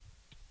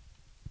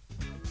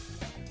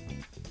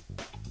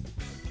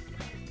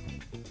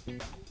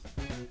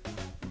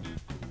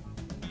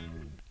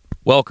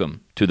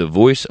Welcome to the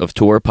Voice of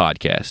TOR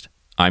podcast.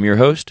 I'm your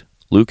host,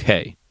 Luke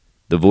Hay,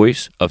 the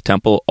voice of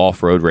Temple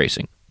Off-Road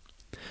Racing.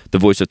 The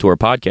Voice of TOR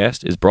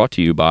podcast is brought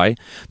to you by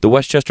the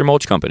Westchester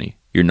Mulch Company,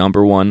 your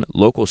number one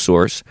local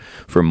source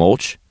for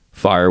mulch,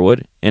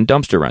 firewood, and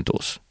dumpster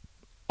rentals.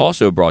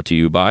 Also brought to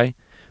you by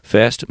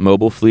Fast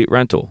Mobile Fleet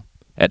Rental.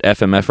 At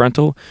FMF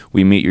Rental,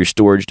 we meet your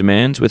storage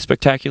demands with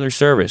spectacular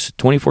service,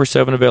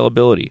 24/7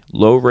 availability,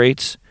 low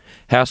rates,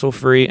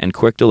 hassle-free, and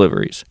quick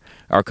deliveries.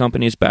 Our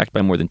company is backed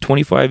by more than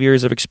 25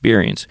 years of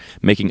experience,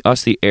 making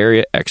us the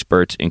area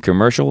experts in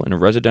commercial and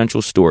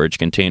residential storage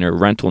container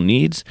rental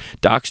needs,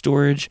 dock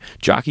storage,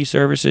 jockey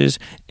services,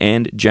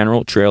 and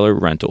general trailer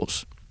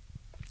rentals.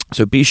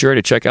 So be sure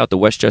to check out the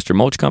Westchester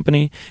Mulch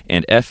Company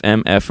and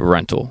FMF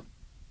Rental.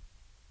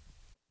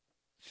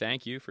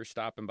 Thank you for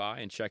stopping by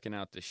and checking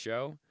out the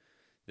show.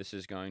 This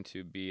is going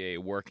to be a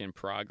work in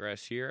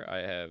progress here. I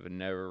have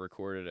never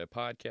recorded a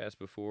podcast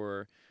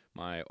before.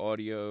 My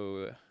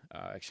audio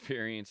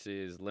experience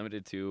is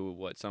limited to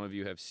what some of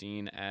you have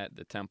seen at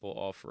the Temple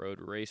Off-Road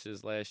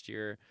races last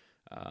year.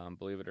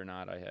 Believe it or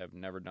not, I have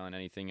never done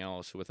anything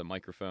else with a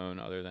microphone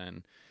other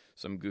than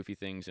some goofy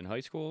things in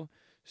high school.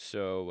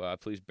 So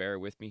please bear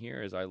with me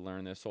here as I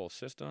learn this whole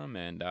system,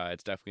 and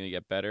it's definitely going to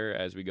get better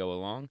as we go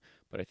along.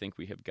 But I think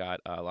we have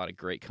got a lot of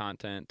great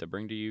content to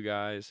bring to you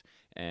guys,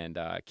 and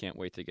I can't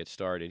wait to get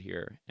started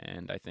here.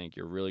 And I think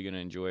you're really going to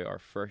enjoy our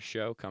first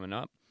show coming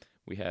up.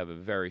 We have a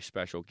very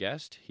special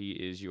guest. He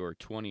is your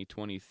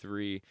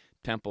 2023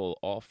 Temple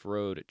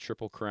Off-Road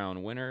Triple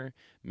Crown winner,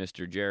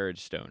 Mr. Jerod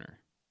Stoner.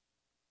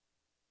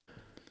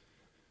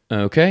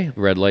 Okay,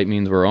 red light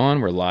means we're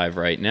on. We're live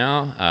right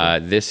now.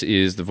 This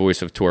is the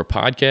Voice of TOR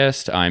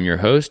podcast. I'm your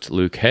host,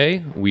 Luke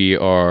Hay. We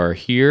are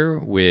here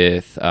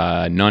with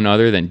none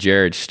other than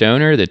Jerod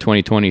Stoner, the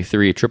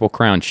 2023 Triple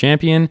Crown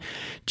champion.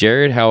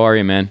 Jerod, how are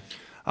you, man?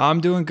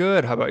 I'm doing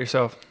good. How about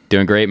yourself?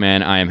 Doing great,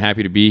 man. I am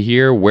happy to be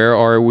here. Where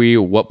are we?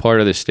 What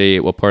part of the state?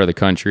 What part of the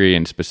country?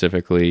 And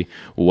specifically,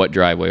 what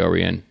driveway are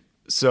we in?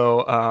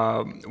 So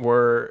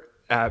we're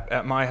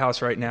at my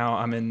house right now.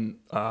 I'm in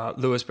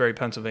Lewisberry,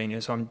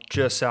 Pennsylvania. So I'm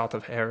just south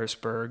of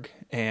Harrisburg.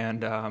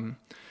 And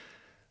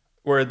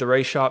we're at the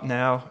race shop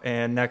now.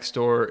 And next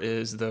door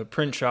is the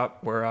print shop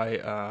where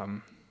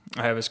I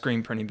have a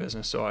screen printing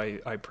business. So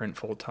I print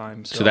full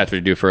time. So that's what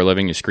you do for a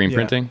living, is screen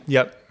printing?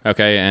 Yep.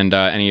 Okay, and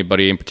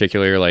anybody in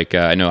particular, like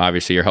I know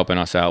obviously you're helping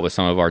us out with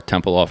some of our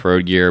Temple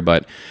off-road gear,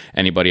 but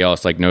anybody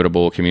else, like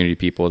notable community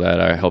people that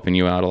are helping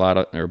you out a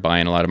lot or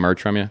buying a lot of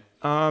merch from you?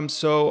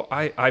 So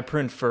I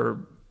print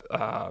for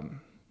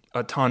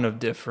a ton of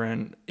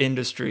different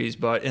industries,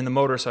 but in the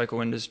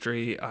motorcycle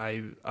industry,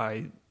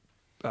 I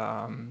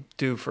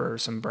do for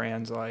some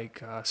brands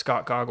like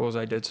Scott Goggles.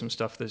 I did some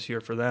stuff this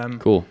year for them.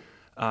 Cool.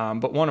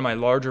 But one of my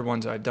larger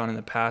ones I've done in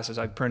the past is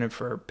I printed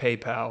for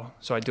PayPal.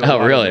 So I do a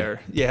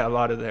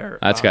lot of their.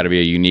 That's got to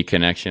be a unique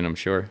connection, I'm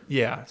sure.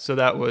 Yeah. So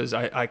that was,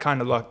 I kind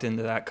of lucked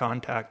into that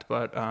contact,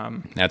 but.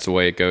 That's the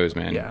way it goes,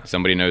 man. Yeah.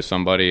 Somebody knows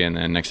somebody, and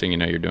then next thing you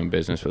know, you're doing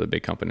business with a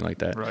big company like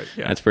that. Right.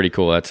 Yeah. That's pretty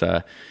cool. That's,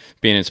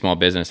 being in small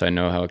business, I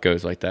know how it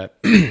goes like that.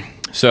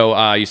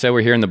 So you said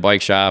we're here in the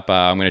bike shop.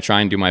 I'm going to try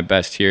and do my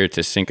best here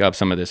to sync up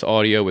some of this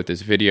audio with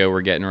this video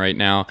we're getting right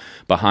now.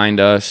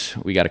 Behind us,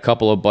 we got a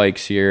couple of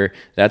bikes here.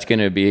 That's going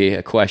to be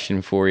a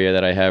question for you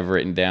that I have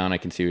written down. I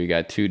can see we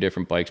got two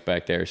different bikes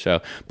back there.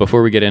 So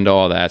before we get into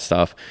all that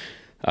stuff,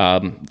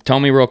 tell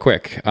me real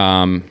quick.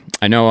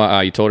 I know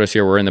you told us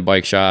here we're in the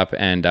bike shop,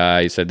 and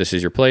you said this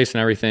is your place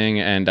and everything.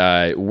 And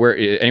where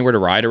anywhere to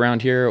ride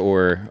around here,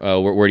 or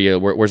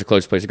where's the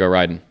closest place to go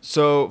riding?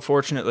 So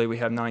fortunately, we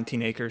have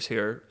 19 acres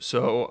here.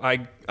 So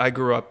I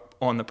grew up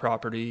on the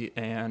property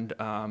and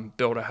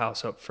built a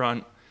house up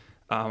front.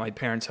 My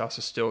parents' house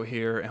is still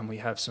here, and we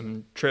have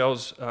some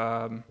trails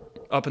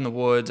up in the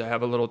woods. I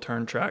have a little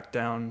turn track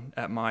down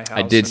at my house.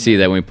 I did see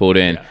that when we pulled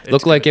in. Yeah,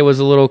 looked like it was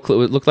a little.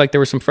 It looked like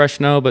there was some fresh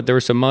snow, but there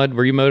was some mud.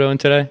 Were you motoing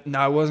today? No,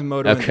 I wasn't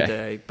motoing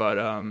today, but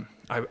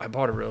I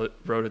bought a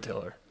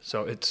rototiller,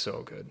 so it's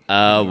so good.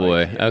 Oh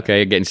boy, yeah. Okay,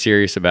 you're getting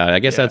serious about it. I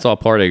guess that's all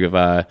part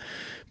of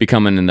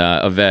becoming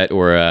a vet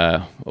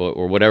or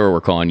whatever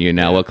we're calling you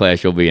now, what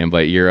class you'll be in,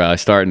 but you're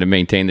starting to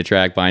maintain the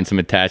track, buying some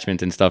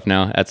attachments and stuff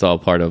now. That's all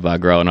part of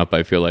growing up.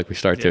 I feel like we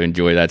start to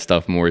enjoy that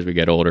stuff more as we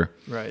get older.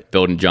 Right.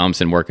 Building jumps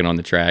and working on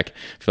the track.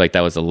 I feel like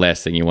that was the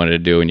last thing you wanted to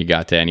do when you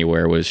got to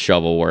anywhere was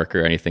shovel work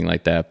or anything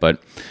like that,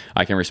 but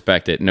I can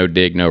respect it. No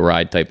dig, no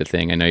ride type of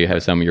thing. I know you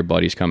have some of your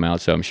buddies come out,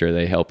 so I'm sure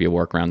they help you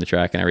work around the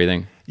track and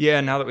everything. Yeah,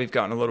 now that we've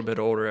gotten a little bit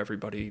older,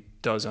 everybody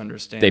does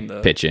understand. They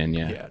pitch in,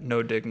 yeah. Yeah,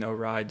 no dig, no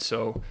ride,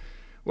 so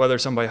whether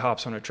somebody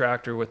hops on a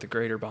tractor with the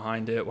grader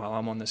behind it while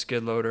I'm on the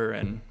skid loader,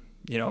 and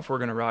if we're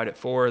going to ride at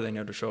 4, they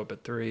know to show up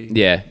at 3.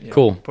 Yeah,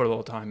 cool. Put a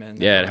little time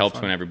in. Yeah, it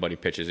helps when everybody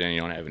pitches in. You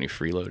don't have any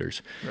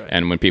freeloaders. Right.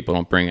 And when people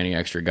don't bring any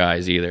extra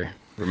guys either.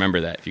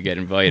 Remember that. If you get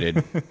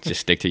invited, just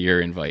stick to your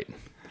invite.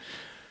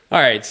 All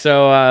right,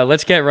 so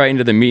let's get right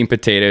into the meat and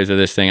potatoes of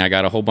this thing. I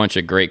got a whole bunch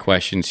of great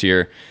questions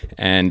here.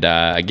 And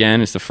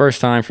again, it's the first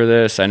time for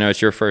this. I know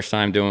it's your first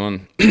time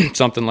doing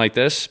something like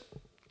this.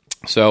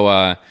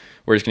 So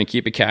we're just going to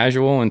keep it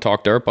casual and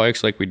talk dirt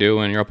bikes like we do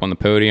when you're up on the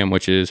podium,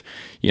 which is,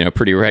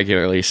 pretty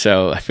regularly.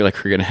 So I feel like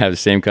we're going to have the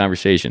same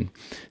conversation.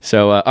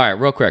 So, all right,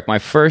 real quick. My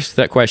first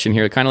question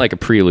here, kind of like a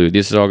prelude.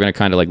 This is all going to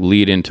kind of like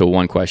lead into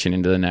one question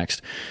into the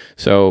next.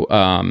 So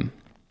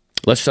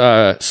let's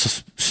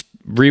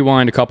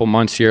rewind a couple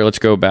months here. Let's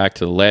go back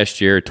to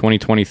last year,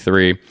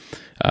 2023.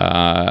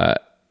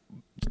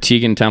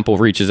 Tegan Temple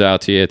reaches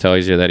out to you,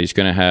 tells you that he's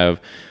going to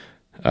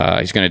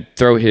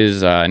throw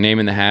his name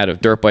in the hat of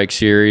Dirt Bike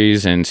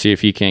Series and see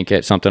if he can't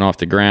get something off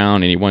the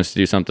ground. And he wants to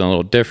do something a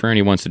little different.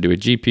 He wants to do a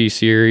GP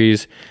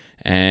series.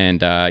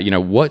 And,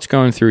 what's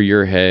going through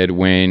your head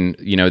when,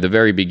 the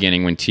very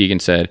beginning when Tegan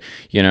said,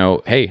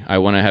 hey, I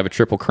want to have a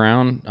Triple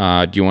Crown.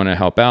 Do you want to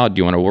help out? Do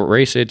you want to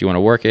race it? Do you want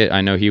to work it?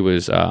 I know he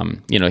was,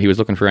 he was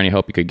looking for any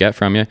help he could get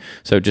from you.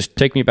 So just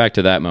take me back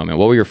to that moment.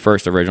 What were your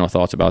first original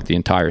thoughts about the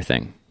entire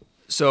thing?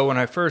 So when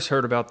I first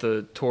heard about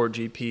the TOR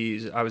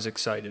GPs, I was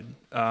excited.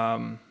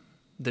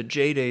 The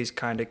J Days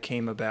kind of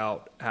came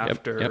about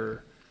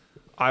after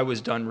I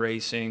was done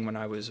racing when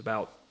I was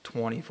about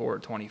 24 or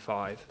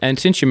 25. And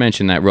since you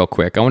mentioned that real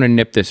quick, I want to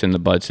nip this in the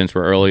bud since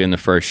we're early in the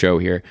first show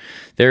here.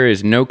 There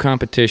is no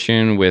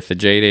competition with the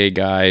J-Day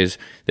guys.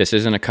 This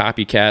isn't a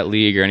copycat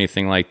league or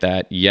anything like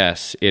that.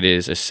 Yes, it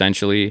is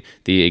essentially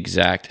the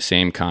exact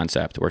same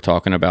concept. We're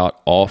talking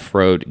about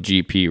off-road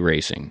GP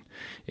racing.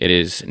 It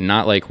is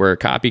not like we're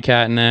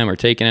copycatting them or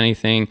taking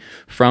anything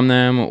from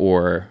them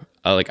or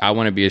I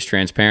want to be as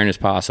transparent as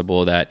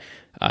possible that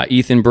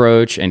Ethan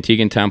Broach and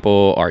Tegan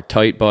Temple are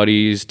tight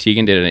buddies.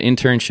 Tegan did an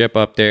internship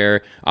up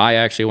there. I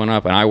actually went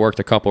up and I worked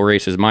a couple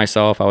races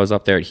myself. I was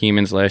up there at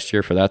Heeman's last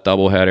year for that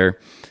doubleheader.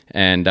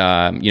 And,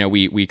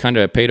 we kind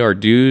of paid our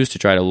dues to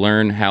try to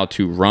learn how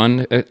to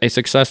run a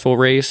successful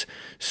race.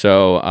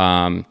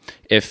 So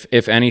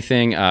if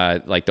anything,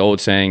 like the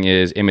old saying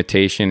is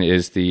imitation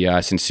is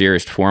the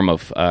sincerest form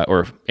of,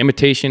 or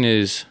imitation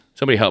is,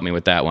 somebody help me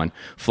with that one.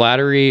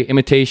 Flattery,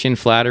 imitation,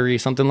 flattery,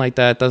 something like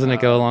that. Doesn't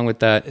it go along with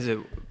that? Is it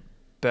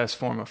best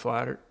form of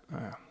flattery?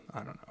 I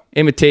don't know.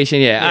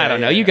 Imitation, I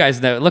don't know. You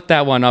guys know. Look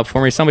that one up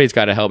for me. Somebody's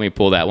got to help me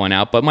pull that one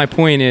out. But my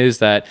point is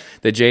that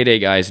the J-Day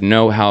guys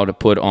know how to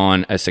put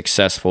on a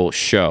successful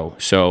show.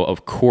 So,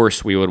 of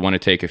course, we would want to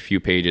take a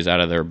few pages out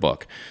of their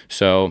book.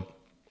 So,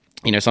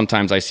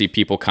 sometimes I see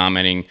people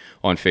commenting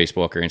on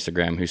Facebook or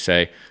Instagram who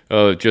say,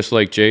 oh, just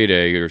like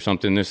J-Day or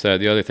something, this, that,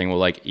 the other thing.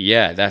 Well,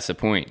 yeah, that's the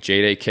point.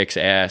 J-Day kicks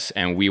ass,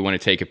 and we want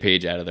to take a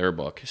page out of their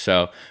book.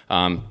 So,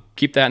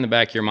 keep that in the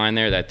back of your mind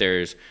there, that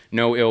there's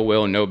no ill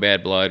will, no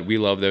bad blood. We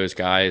love those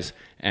guys.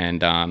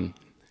 And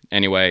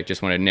anyway,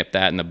 just want to nip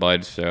that in the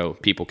bud so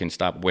people can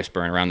stop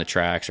whispering around the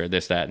tracks or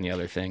this, that, and the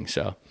other thing.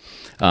 So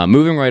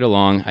moving right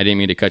along, I didn't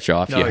mean to cut you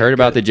off. No, you heard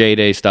about the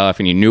J-Day stuff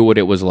and you knew what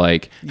it was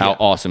like, how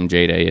awesome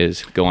J-Day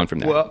is. Go on from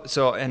there. Well,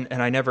 so, and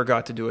I never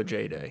got to do a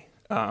J-Day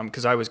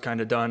because I was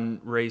kind of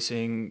done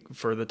racing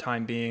for the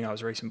time being. I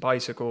was racing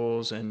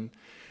bicycles and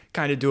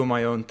kind of doing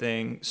my own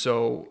thing.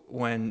 So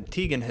when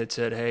Tegan had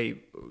said, hey,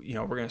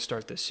 we're going to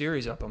start this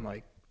series up, I'm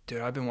like, dude,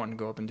 I've been wanting to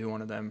go up and do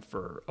one of them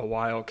for a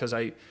while because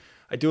I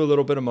do a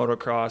little bit of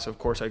motocross. Of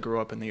course, I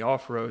grew up in the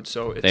off-road,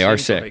 so it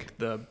seems like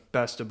the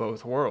best of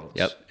both worlds.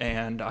 Yep.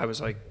 And I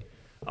was like,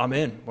 I'm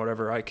in.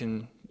 Whatever I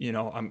can,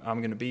 I'm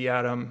going to be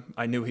at him.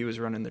 I knew he was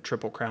running the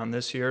Triple Crown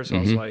this year, so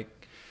I was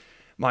like,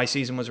 my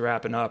season was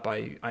wrapping up.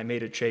 I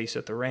made a chase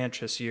at the ranch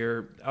this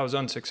year. I was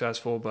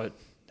unsuccessful, but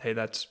hey,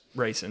 that's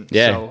racing.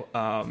 Yeah.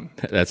 So,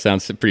 that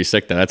sounds pretty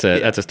sick, though.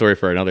 That's a story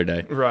for another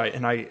day. Right.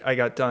 And I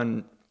got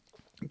done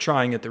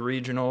trying at the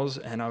regionals,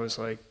 and I was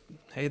like,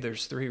 hey,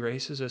 there's 3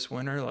 races this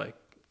winter,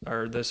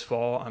 or this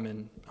fall. I'm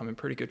in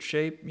pretty good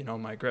shape.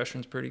 My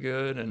aggression's pretty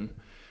good, and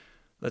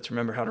let's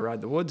remember how to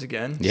ride the woods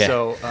again. Yeah.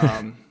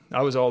 So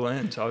I was all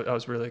in. So I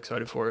was really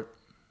excited for it.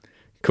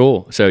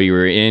 Cool. So you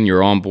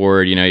were on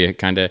board. You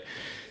kind of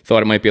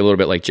thought it might be a little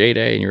bit like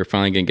J-Day, and you were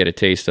finally going to get a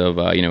taste of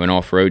an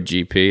off-road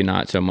GP,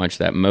 not so much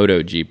that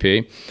Moto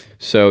GP.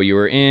 So you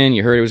were in,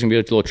 you heard it was going to be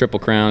a little Triple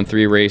Crown,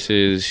 3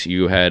 races.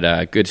 You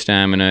had good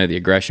stamina. The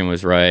aggression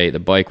was right. The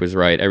bike was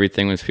right.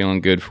 Everything was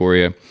feeling good for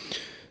you.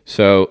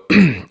 So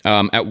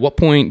at what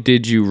point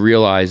did you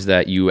realize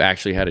that you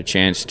actually had a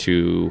chance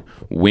to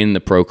win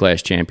the Pro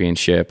Class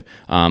Championship?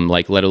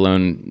 Let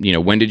alone,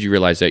 when did you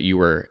realize that you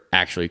were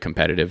actually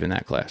competitive in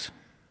that class?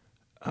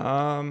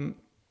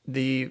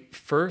 The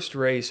first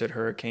race at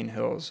Hurricane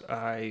Hills,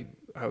 I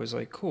was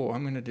like, cool,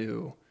 I'm going to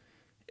do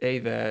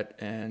AVET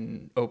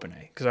and Open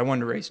A because I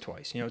wanted to race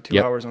twice, 2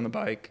 hours on the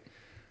bike.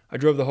 I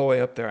drove the whole way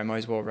up there. I might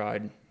as well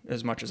ride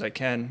as much as I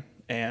can.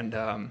 And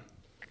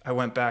I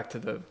went back to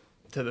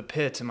the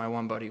pits, and my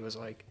one buddy was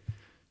like,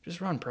 just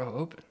run Pro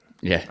Open.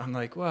 Yeah. I'm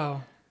like,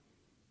 well,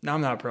 now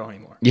I'm not a pro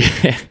anymore.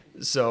 Yeah.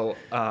 So,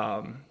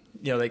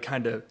 they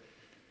kind of,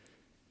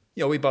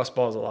 we bust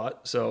balls a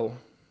lot. So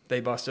they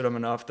busted them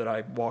enough that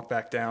I walked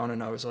back down,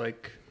 and I was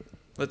like,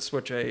 let's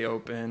switch A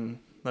Open.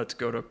 Let's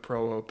go to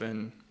Pro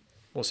Open.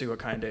 We'll see what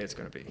kind of day it's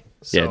going to be.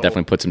 So, yeah,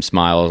 definitely put some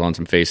smiles on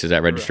some faces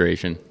at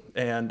registration.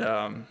 Right. And,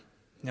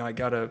 I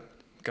got a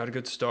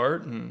good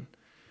start and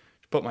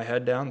put my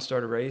head down and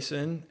started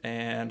racing.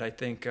 And I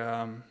think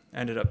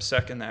ended up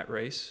second that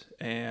race.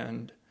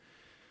 And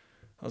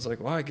I was like,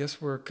 well, I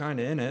guess we're kind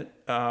of in it.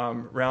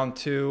 Round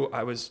 2,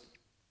 I was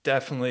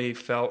definitely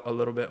felt a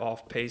little bit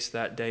off pace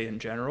that day in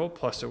general.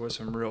 Plus there was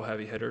some real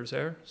heavy hitters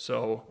there.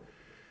 So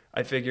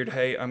I figured,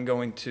 hey, I'm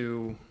going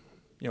to,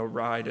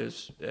 ride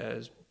as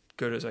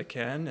good as I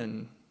can.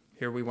 And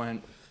here we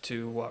went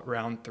to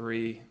round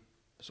 3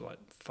 was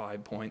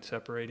 5 points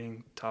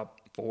separating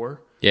top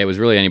 4. Yeah, it was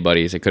really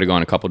anybody's. It could have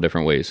gone a couple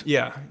different ways.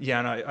 Yeah,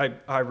 and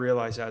I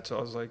realized that. So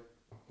I was like,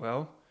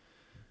 well,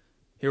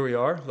 here we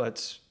are.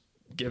 Let's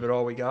give it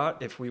all we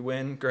got. If we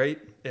win, great.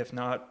 If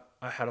not,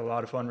 I had a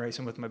lot of fun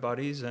racing with my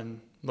buddies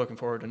and looking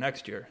forward to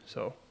next year.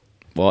 So.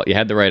 Well, you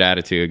had the right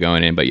attitude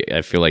going in, but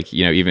I feel like,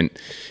 even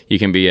you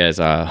can be as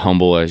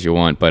humble as you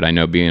want, but I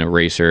know being a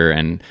racer,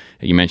 and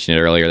you mentioned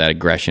it earlier, that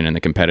aggression and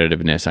the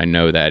competitiveness, I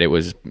know that it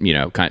was,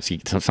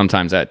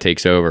 sometimes that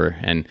takes over,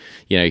 and,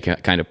 you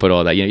kind of put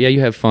all that, you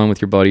have fun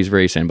with your buddies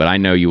racing, but I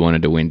know you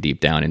wanted to win deep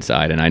down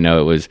inside, and I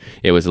know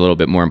it was a little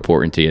bit more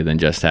important to you than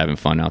just having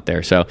fun out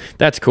there. So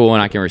that's cool,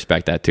 and I can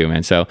respect that too,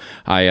 man. So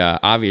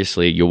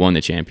obviously you won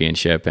the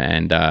championship,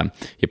 and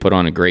you put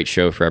on a great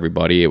show for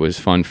everybody. It was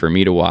fun for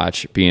me to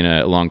watch, being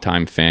a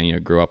long-time fan.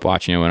 Grew up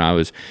watching it when I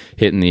was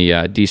hitting the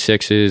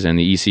D6s and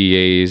the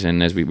ECAs,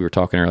 and as we were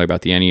talking earlier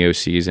about the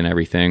NEOCs and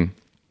everything.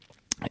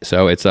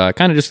 So it's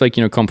kind of just like,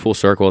 come full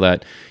circle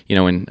that,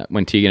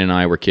 when Tegan and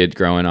I were kids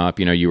growing up,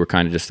 you were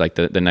kind of just like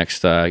the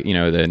next,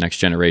 the next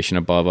generation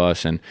above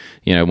us, and,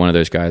 one of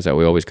those guys that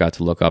we always got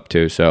to look up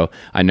to. So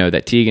I know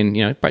that Tegan,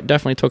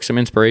 definitely took some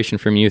inspiration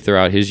from you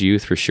throughout his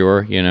youth for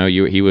sure.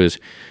 He was,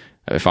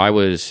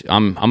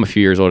 I'm a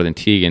few years older than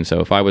Tegan, so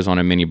if I was on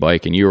a mini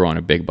bike and you were on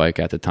a big bike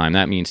at the time,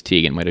 that means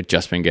Tegan might have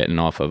just been getting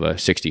off of a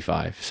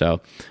 65.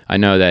 So I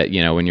know that,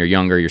 when you're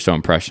younger, you're so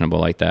impressionable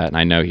like that. And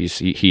I know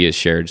he has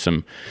shared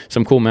some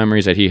cool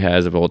memories that he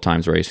has of old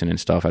times racing and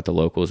stuff at the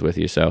locals with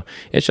you. So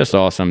it's just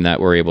awesome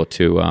that we're able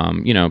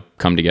to,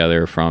 come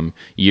together from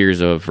years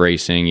of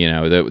racing.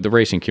 The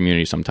racing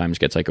community sometimes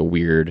gets like a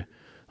weird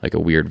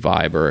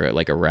vibe, or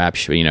like a rap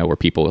show, where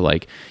people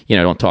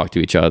don't talk to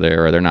each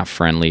other, or they're not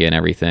friendly and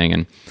everything.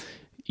 And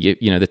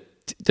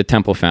the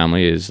Temple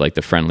family is like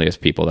the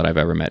friendliest people that I've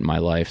ever met in my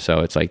life.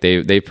 So it's like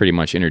they pretty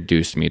much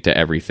introduced me to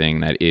everything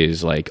that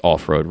is like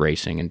off-road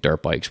racing and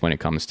dirt bikes when it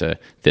comes to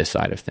this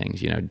side of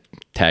things,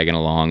 tagging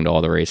along to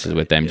all the races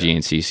with them,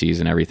 GNCCs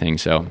and everything.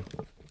 So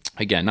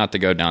again, not to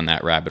go down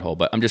that rabbit hole,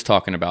 but I'm just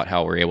talking about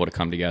how we're able to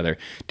come together,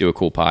 do a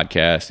cool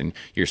podcast, and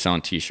you're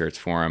selling T-shirts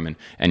for them,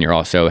 and you're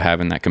also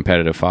having that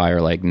competitive fire,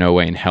 like, no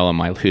way in hell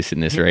am I losing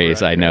this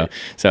race. Right, I know. Right.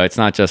 So it's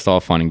not just all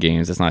fun and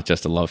games. It's not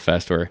just a love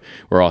fest. We're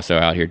also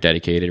out here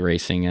dedicated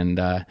racing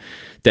and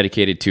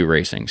dedicated to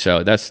racing.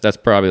 So that's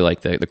probably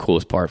like the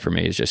coolest part for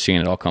me, is just seeing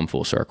it all come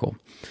full circle.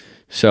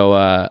 So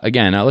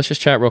again, let's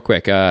just chat real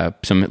quick. A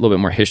little bit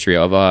more history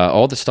of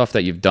all the stuff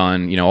that you've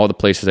done. All the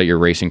places that your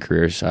racing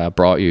careers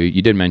brought you.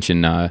 You did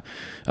mention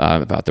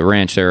about the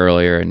ranch there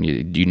earlier, and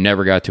you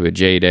never got to a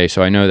J day.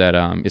 So I know that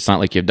it's not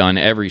like you've done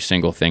every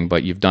single thing,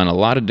 but you've done a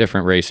lot of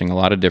different racing, a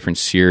lot of different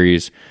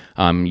series.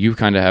 You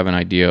kind of have an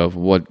idea of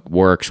what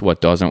works,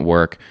 what doesn't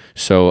work.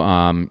 So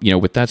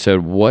with that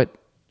said,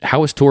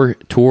 how is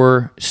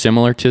TOR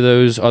similar to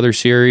those other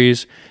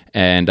series,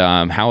 and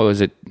how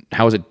is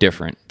it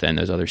different than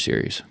those other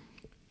series?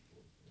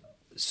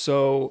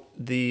 So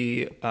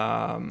the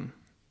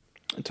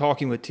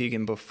talking with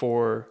Tegan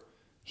before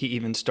he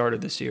even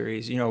started the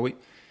series,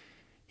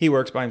 he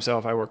works by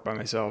himself, I work by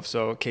myself.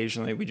 So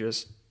occasionally we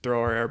just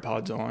throw our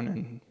AirPods on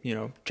and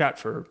chat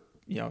for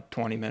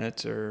 20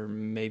 minutes or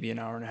maybe an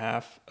hour and a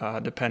half,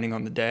 depending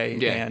on the day.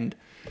 Yeah. And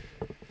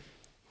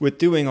with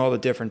doing all the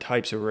different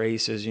types of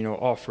races,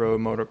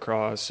 off-road,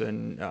 motocross,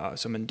 and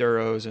some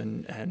enduros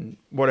and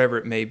whatever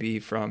it may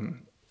be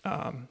from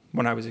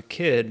when I was a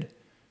kid,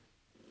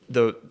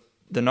 the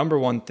number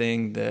one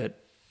thing that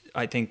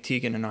I think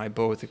Tegan and I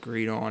both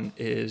agreed on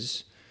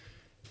is,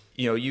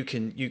 you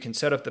can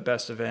set up the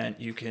best event,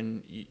 you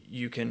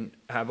can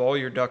have all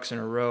your ducks in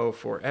a row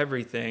for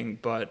everything,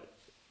 but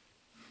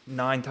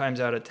 9 times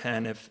out of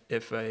 10,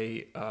 if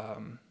a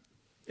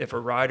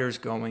rider's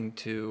going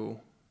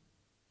to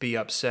be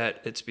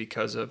upset, it's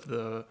because of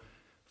the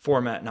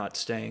format not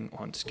staying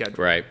on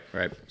schedule. Right.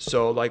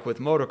 So like with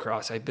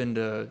motocross, I've been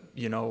to,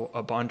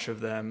 a bunch of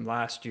them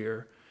last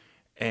year,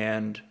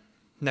 and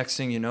next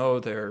thing you know,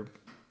 they're,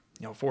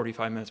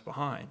 45 minutes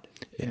behind.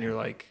 Yeah. And you're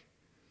like,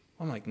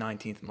 I'm like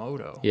 19th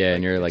moto. Yeah,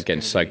 and you're like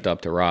getting psyched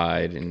up to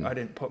ride. And I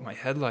didn't put my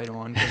headlight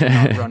on because I'm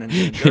not running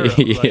the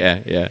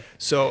enduro. Yeah.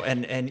 So,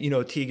 and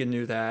Tegan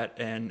knew that,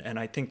 and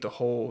I think the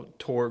whole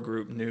TOR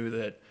group knew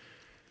that.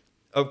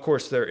 Of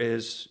course, there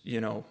is,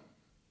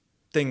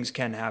 things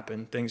can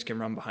happen, things can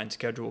run behind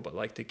schedule, but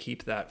like to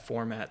keep that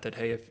format that,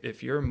 hey,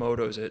 if your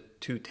moto's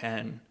at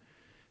 210,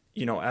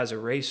 as a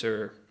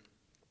racer,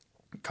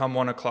 come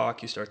 1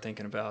 o'clock, you start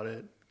thinking about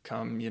it.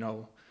 Come,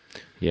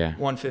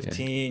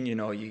 1:15, you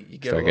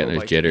get start getting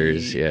those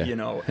jitters,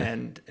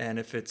 and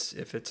if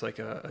it's like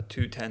a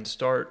 2:10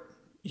 start,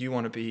 you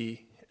want to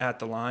be at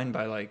the line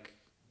by like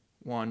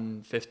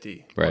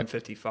 150, Right.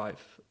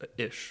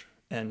 155-ish.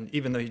 And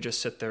even though you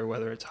just sit there,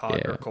 whether it's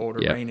hot or cold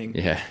or yeah, raining,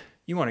 yeah.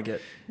 you want to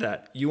get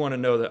that. You want to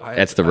know that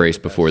That's the race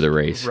before the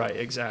race. Right,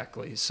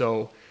 exactly.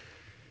 So,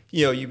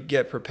 you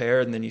get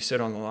prepared and then you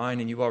sit on the line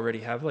and you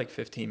already have like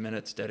 15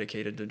 minutes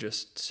dedicated to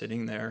just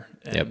sitting there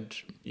and,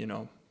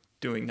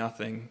 doing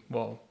nothing.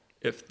 Well,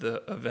 if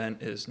the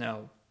event is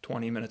now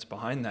 20 minutes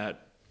behind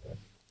that,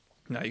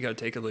 now you got to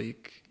take a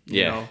leak.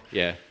 You know?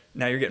 Yeah.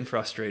 Now you're getting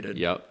frustrated.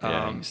 Yep.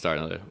 Yeah. You're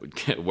starting to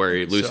get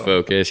worried, lose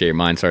focus. Yeah, your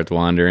mind starts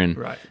wandering.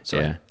 Right.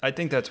 So I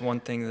think that's one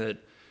thing that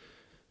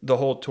the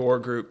whole tour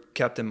group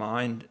kept in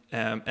mind,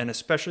 and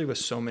especially with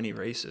so many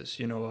races.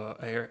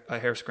 A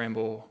hare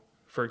scramble,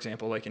 for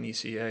example, like an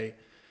ECA.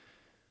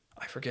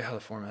 I forget how the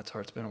format's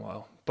are. It's been a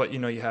while, but you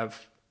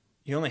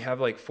only have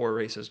like 4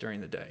 races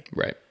during the day.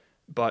 Right.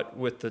 But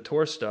with the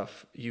tour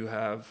stuff, you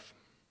have.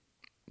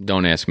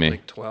 Don't ask me.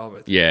 Like 12. I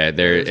think. Yeah,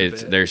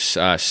 there's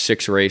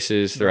 6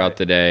 races throughout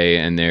the day,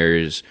 and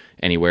there's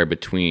anywhere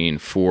between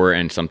 4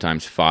 and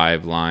sometimes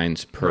 5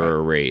 lines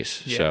per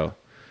race. Yeah.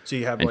 So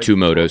you have and 2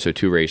 motos, so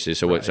 2 races.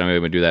 So what? Somebody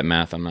would do that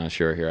math. I'm not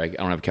sure here. I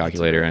don't have a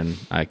calculator, and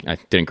I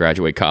didn't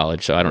graduate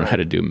college, so I don't know how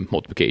to do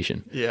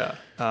multiplication. Yeah,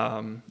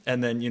 and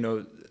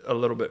then a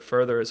little bit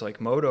further is like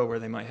moto, where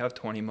they might have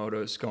 20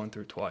 motos going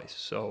through twice.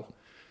 So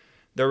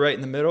they're right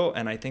in the middle,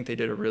 and I think they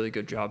did a really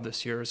good job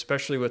this year,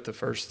 especially with the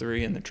first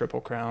 3 and the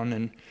Triple Crown.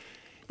 And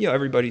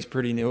everybody's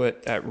pretty new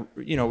at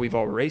we've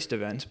all raced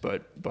events,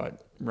 but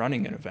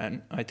running an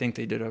event, I think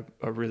they did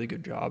a really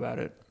good job at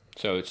it.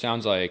 So it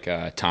sounds like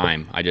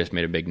time. I just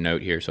made a big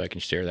note here so I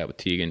can share that with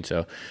Tegan.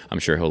 So I'm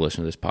sure he'll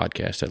listen to this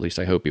podcast. At least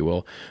I hope he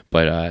will.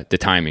 But the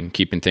timing,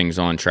 keeping things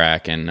on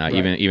track, and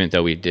even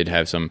though we did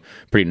have some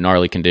pretty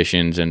gnarly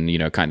conditions, and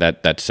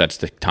that sets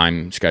the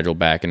time schedule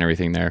back and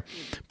everything there.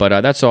 But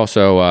that's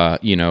also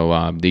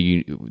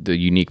the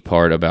unique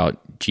part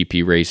about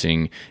GP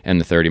racing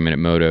and the 30-minute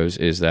motos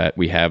is that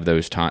we have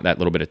that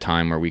little bit of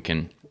time where we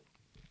can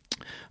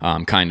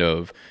kind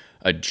of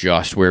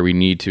adjust where we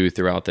need to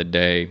throughout the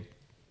day.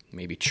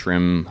 Maybe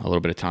trim a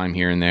little bit of time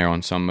here and there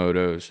on some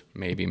motos,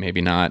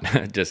 maybe not.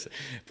 Just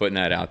putting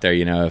that out there.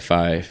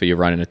 If you're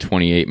running a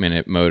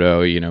 28-minute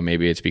moto,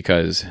 maybe it's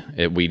because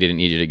we didn't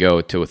need you to go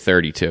to a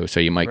 32, so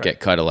you might get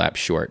cut a lap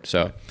short.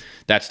 So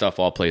that stuff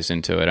all plays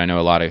into it. I know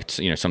a lot of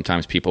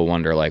sometimes people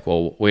wonder like,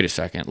 well, wait a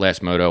second,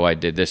 last moto I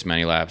did this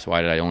many laps.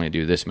 Why did I only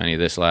do this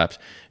laps?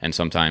 And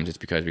sometimes it's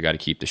because we got to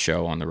keep the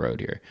show on the road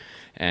here.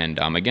 And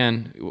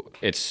again,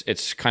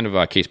 it's kind of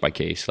a case by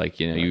case. Like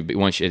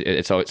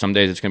some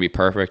days it's going to be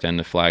perfect and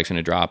the flag's going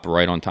to drop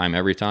right on time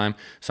every time.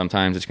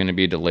 Sometimes it's going to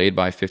be delayed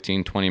by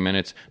 15, 20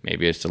 minutes.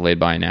 Maybe it's delayed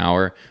by an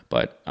hour.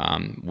 But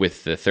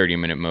with the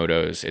 30-minute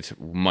motos, it's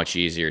much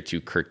easier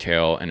to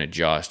curtail and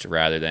adjust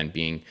rather than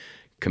being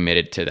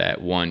committed to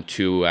that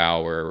 1-2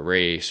 hour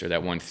race or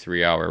that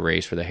 1-3 hour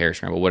race for the hare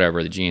scramble,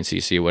 whatever, the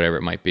GNCC, whatever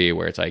it might be,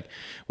 where it's like,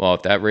 well,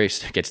 if that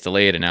race gets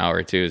delayed an hour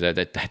or two, that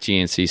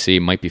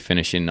GNCC might be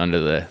finishing under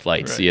the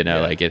lights,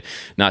 like it.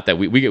 Not that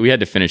we had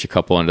to finish a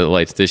couple under the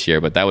lights this year,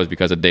 but that was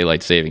because of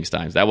daylight savings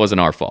times. That wasn't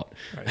our fault.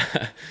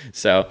 Right.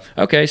 So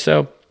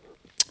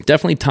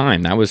definitely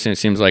time. It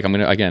seems like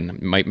I'm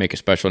might make a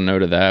special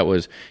note of that,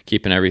 was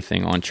keeping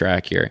everything on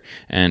track here.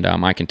 And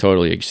I can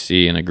totally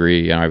see and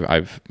agree.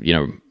 I've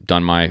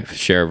done my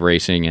share of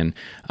racing, and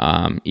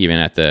even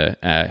at the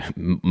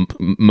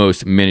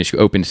most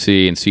minuscule open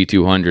C and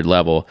C200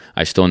 level,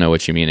 I still know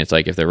what you mean. It's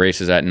like if the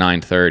race is at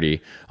 9:30,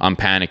 I'm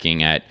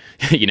panicking at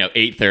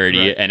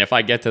 8:30, right. And if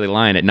I get to the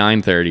line at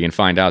 9:30 and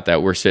find out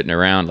that we're sitting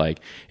around, like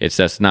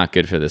that's not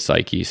good for the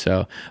psyche.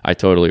 So I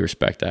totally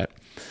respect that.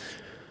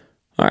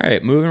 All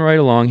right, moving right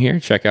along here.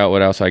 Check out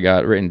what else I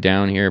got written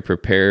down here,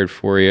 prepared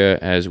for you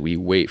as we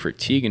wait for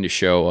Tegan to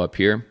show up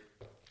here.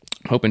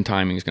 Hoping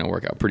timing is going to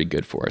work out pretty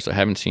good for us. I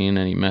haven't seen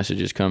any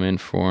messages come in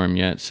for him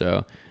yet,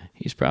 so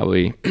he's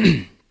probably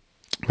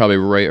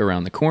right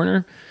around the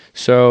corner.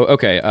 So,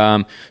 okay,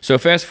 so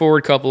fast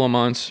forward a couple of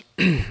months.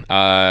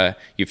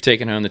 You've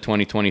taken home the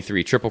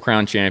 2023 Triple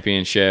Crown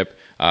Championship.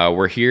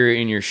 We're here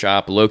in your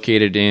shop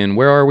located in,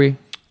 where are we?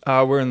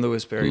 We're in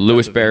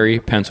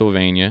Lewisberry,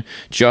 Pennsylvania,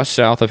 just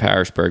south of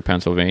Harrisburg,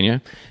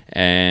 Pennsylvania.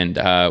 And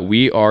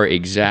we are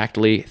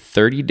exactly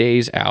 30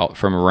 days out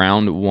from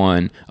round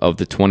 1 of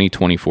the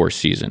 2024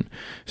 season.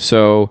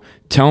 So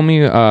tell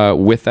me,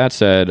 with that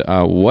said,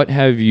 what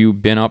have you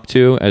been up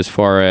to as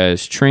far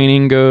as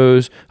training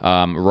goes,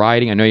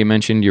 riding? I know you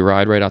mentioned you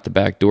ride right out the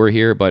back door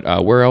here, but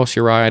where else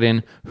you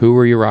riding? Who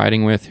are you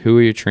riding with? Who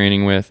are you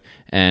training with?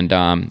 And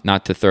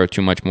not to throw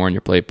too much more on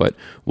your plate, but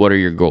what are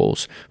your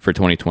goals for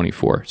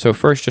 2024? So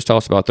first, just tell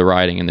us about the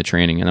riding and the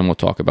training, and then we'll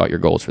talk about your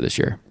goals for this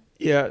year.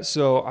 Yeah,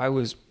 so I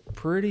was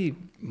pretty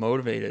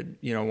motivated,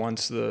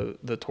 once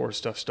the tour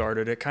stuff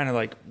started. It kind of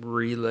like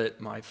relit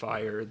my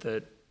fire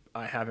that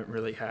I haven't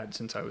really had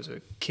since I was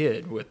a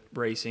kid with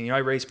racing. I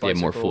raced bicycles.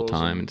 Yeah, more full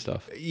time and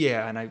stuff.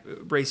 Yeah, and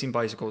racing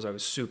bicycles, I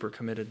was super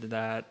committed to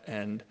that.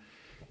 And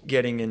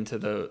getting into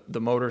the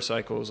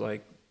motorcycles,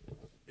 like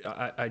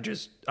I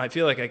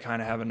feel like I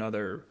kind of have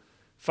another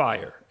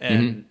fire,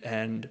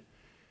 and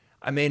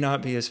I may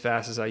not be as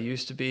fast as I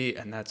used to be,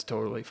 and that's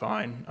totally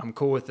fine. I'm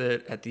cool with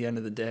it. At the end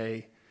of the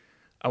day,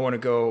 I want to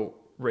go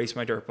race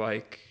my dirt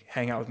bike,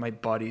 hang out with my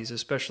buddies,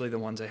 especially the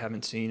ones I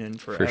haven't seen in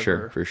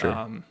forever. For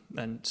sure.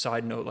 And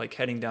side note, like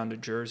heading down to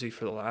Jersey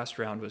for the last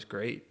round was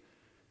great.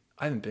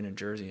 I haven't been in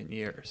Jersey in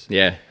years.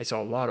 Yeah. I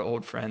saw a lot of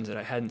old friends that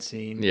I hadn't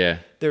seen. Yeah.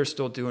 They're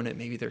still doing it.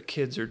 Maybe their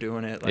kids are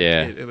doing it. Like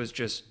Yeah. It was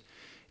just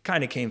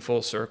kind of came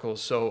full circle.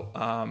 So,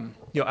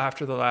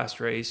 after the last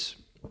race,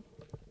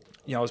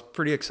 I was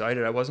pretty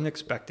excited. I wasn't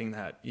expecting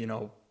that,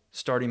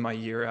 starting my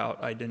year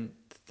out. I didn't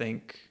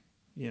think,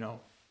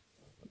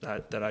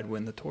 that I'd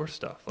win the tour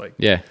stuff. Like,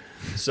 yeah.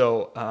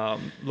 So,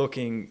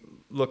 looking,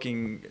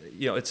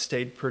 it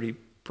stayed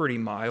pretty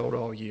mild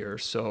all year.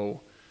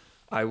 So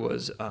I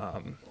was,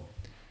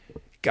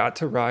 got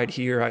to ride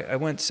here. I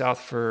went south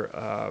for,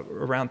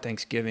 around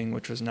Thanksgiving,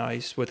 which was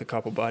nice with a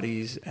couple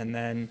buddies. And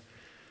then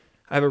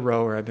I have a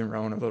rower. I've been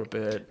rowing a little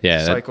bit,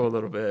 cycle a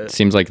little bit. It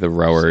seems like the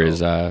rower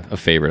is a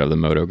favorite of the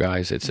moto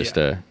guys. It's just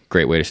a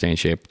great way to stay in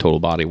shape, total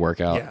body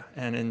workout. Yeah,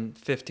 and in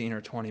 15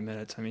 or 20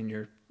 minutes, I mean,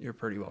 you're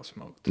pretty well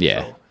smoked.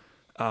 Yeah.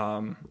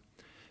 So,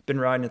 been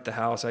riding at the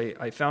house.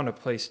 I found a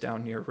place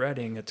down near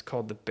Reading. It's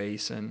called the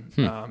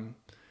Basin.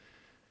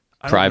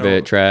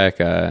 Private track,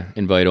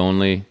 invite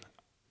only.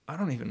 I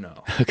don't even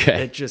know.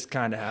 Okay. It just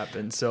kind of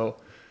happened. So,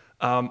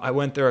 I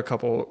went there a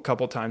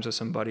couple times with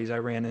some buddies. I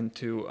ran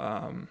into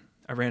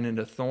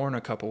Thorne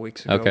a couple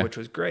weeks ago, which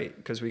was great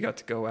because we got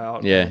to go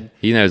out. Yeah,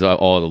 he knows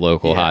all the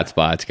local hot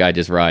spots. Guy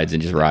just rides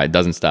and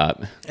doesn't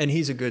stop. And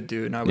he's a good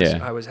dude, and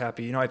I was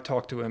happy. I've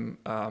talked to him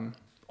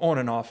on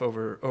and off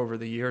over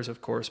the years, of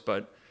course,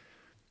 but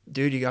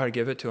dude, you got to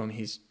give it to him.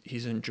 He's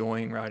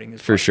enjoying riding his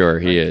bike. For sure,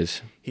 he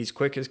is. He's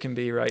quick as can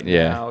be right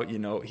now.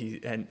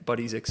 But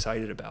he's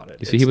excited about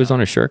it. You see, he was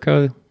on a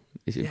Sherco.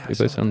 He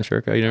posted on the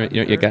Sherco.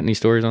 You got any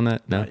stories on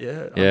that? No.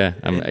 Yeah.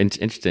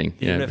 Interesting.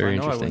 Yeah, very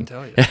interesting. I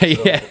wouldn't tell you.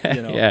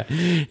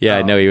 Yeah.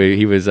 I know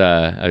he was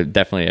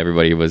definitely.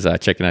 Everybody was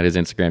checking out his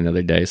Instagram the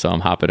other day, so I'm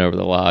hopping over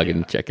the log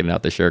and checking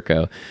out the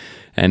Sherco,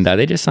 and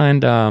they just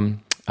signed.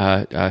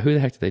 Who the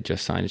heck did they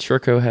just sign?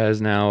 Sherco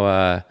has now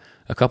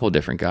a couple of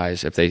different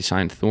guys. If they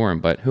signed Thorne,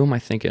 but who am I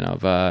thinking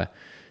of?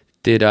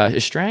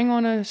 Is Strang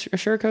on a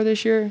Sherco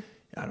this year?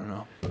 I don't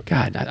know.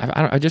 God,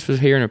 I just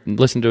was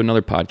listening to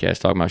another podcast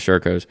talking about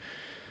Shercos.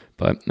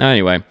 But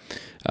anyway,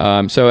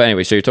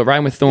 so you're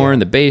riding with Thorne,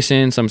 the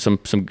Basin, some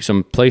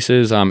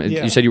places.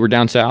 You said you were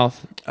down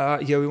south?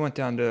 We went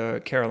down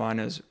to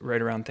Carolinas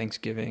right around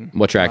Thanksgiving.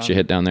 What tracks you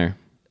hit down there?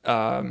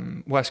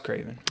 West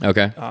Craven.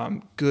 Okay.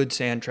 Good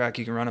sand track.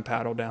 You can run a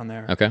paddle down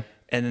there. Okay.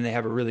 And then they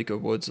have a really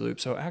good woods loop.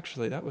 So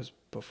actually, that was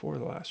before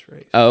the last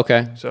race. Oh,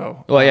 okay.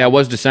 So it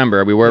was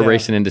December. We were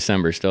racing in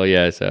December still.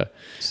 Yeah.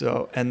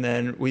 So and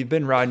then we've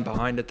been riding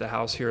behind at the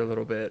house here a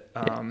little bit,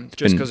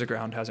 just because the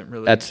ground hasn't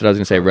really. That's what I was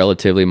gonna say.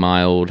 Relatively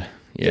mild.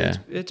 Yeah.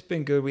 It's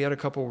been good. We had a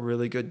couple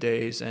really good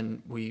days,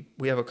 and we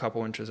have a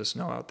couple inches of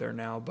snow out there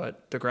now,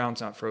 but the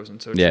ground's not frozen,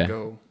 so it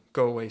should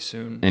go away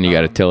soon. And you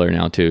got a tiller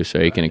now too, so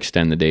you can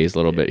extend the days a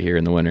little bit here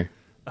in the winter.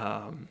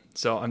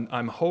 So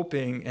I'm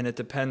hoping, and it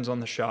depends on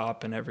the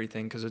shop and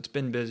everything, because it's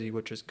been busy,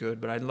 which is good.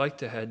 But I'd like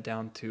to head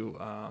down to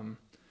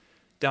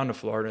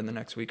Florida in the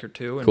next week or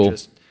two, and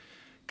just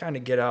kind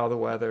of get out of the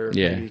weather,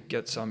 maybe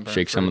get sunburned,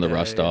 shake some of the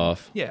rust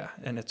off. Yeah,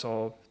 and it's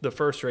all the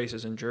first race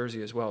is in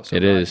Jersey as well, so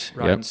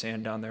riding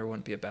sand down there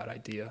wouldn't be a bad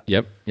idea.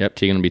 Yep.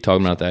 Tegan will be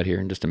talking about that here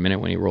in just a minute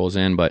when he rolls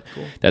in, but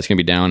that's going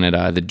to be down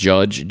at the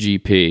Judge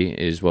GP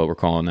is what we're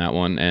calling that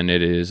one, and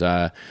it is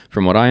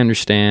from what I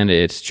understand,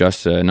 it's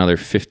just another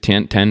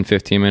 15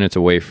 minutes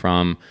away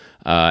from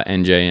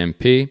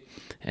NJMP.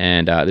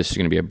 And this is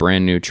going to be a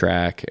brand new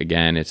track.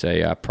 Again, it's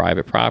a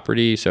private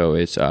property, so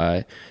it's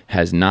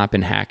has not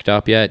been hacked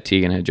up yet.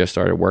 Tegan had just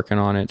started working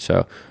on it,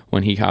 so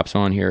when he hops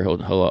on here, he'll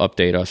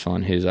update us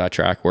on his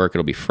track work.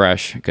 It'll be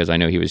fresh because I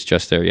know he was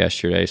just there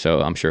yesterday,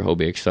 so I'm sure he'll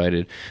be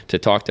excited to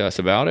talk to us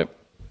about it.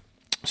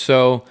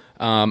 So,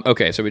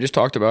 so we just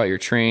talked about your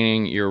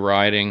training, your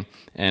riding,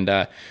 and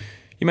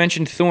you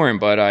mentioned Thorne,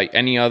 but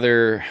any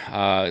other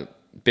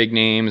big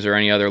names or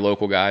any other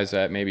local guys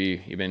that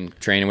maybe you've been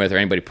training with or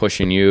anybody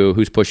pushing you?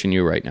 Who's pushing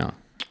you right now?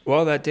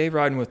 Well, that day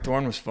riding with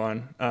Thorne was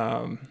fun.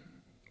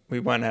 We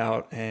went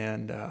out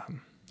and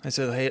I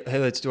said, hey,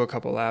 let's do a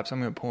couple laps.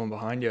 I'm going to pull him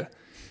behind you.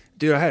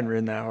 Dude, I hadn't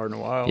ridden that hard in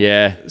a while.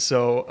 Yeah.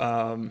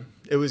 So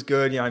it was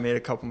good. I made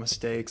a couple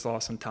mistakes,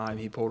 lost some time.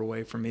 He pulled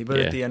away from me. But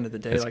at the end of the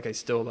day, I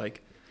still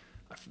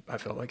I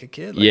felt like a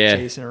kid,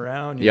 chasing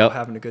around,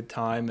 having a good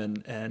time.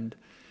 And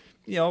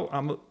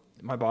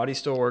my body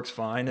still works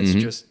fine. It's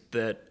just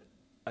that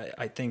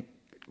I think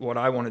what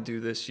I want to do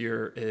this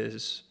year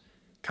is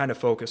kind of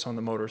focus on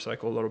the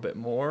motorcycle a little bit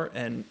more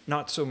and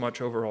not so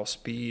much overall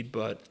speed,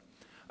 but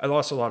I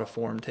lost a lot of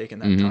form taking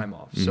that time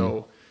off.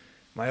 So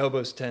my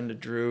elbows tend to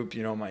droop,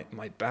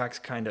 my back's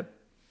kind of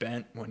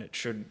bent when it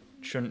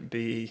shouldn't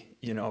be,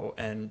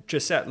 and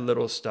just that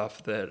little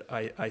stuff that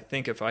I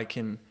think if I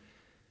can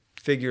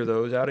figure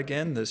those out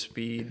again, the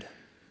speed,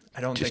 I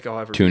don't think I'll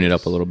ever tune it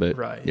up a little bit.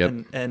 Right.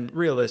 Yep. And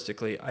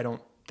realistically, I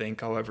don't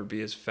think I'll ever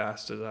be as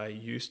fast as I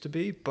used to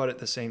be, but at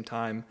the same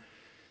time,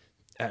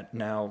 at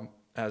now,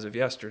 as of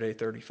yesterday,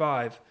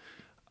 35,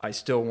 I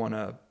still want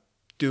to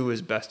do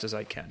as best as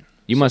I can.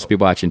 You must be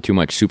watching too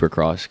much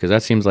Supercross, because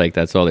that seems like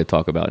that's all they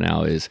talk about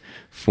now is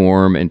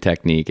form and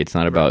technique. It's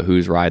not about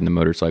who's riding the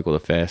motorcycle the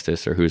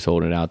fastest or who's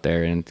holding it out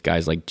there. And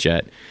guys like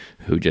Jet,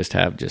 who just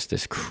have just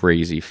this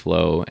crazy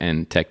flow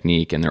and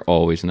technique, and they're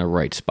always in the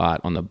right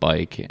spot on the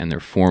bike, and their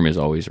form is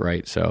always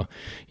right. So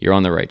you're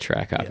on the right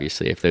track,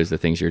 obviously, if those are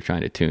the things you're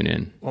trying to tune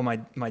in. Well,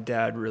 my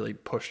dad really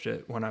pushed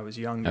it when I was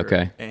younger.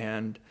 Okay.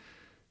 And,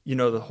 you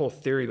know, the whole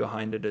theory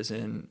behind it is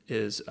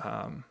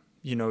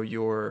you know,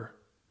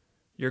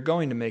 you're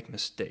going to make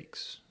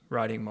mistakes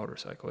riding a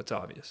motorcycle. It's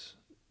obvious.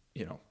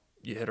 You know,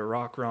 you hit a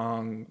rock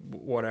wrong,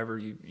 whatever,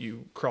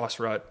 you cross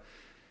rut.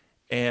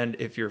 And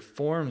if your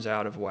form's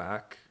out of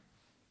whack,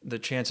 the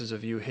chances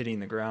of you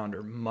hitting the ground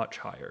are much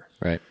higher.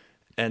 Right.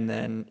 And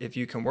then if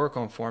you can work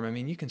on form, I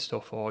mean, you can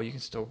still fall, you can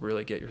still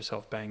really get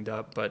yourself banged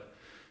up, but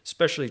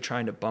especially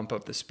trying to bump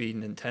up the speed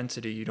and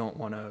intensity, you don't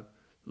want to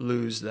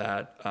lose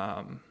that,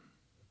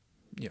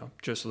 you know,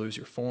 just lose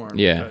your form.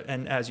 Yeah.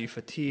 And as you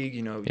fatigue,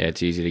 you know. Yeah,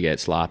 it's easy to get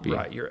sloppy.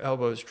 Right. Your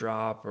elbows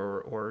drop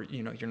or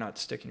you know, you're not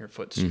sticking your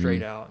foot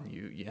straight out and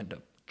you end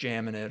up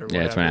jamming it or whatever.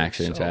 Yeah, that's when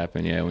accidents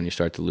happen. Yeah, when you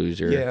start to lose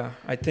your... Yeah,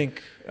 I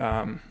think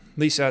at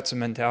least that's a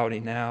mentality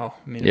now.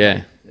 I mean,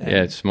 yeah,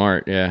 it's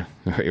smart. Yeah,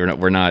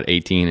 we're not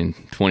 18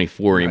 and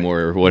 24 anymore,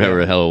 or whatever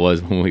the hell it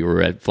was when we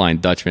were at Flying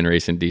Dutchman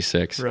racing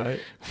D6. Right.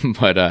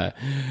 But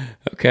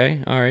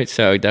okay, all right.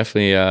 So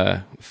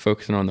definitely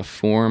focusing on the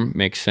form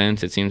makes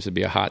sense. It seems to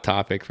be a hot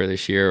topic for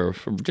this year, or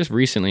for just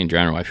recently in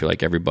general. I feel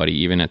like everybody,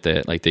 even at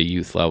the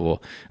youth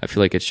level, I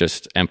feel like it's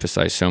just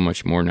emphasized so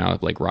much more now,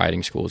 like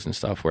riding schools and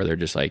stuff, where they're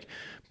just like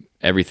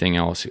everything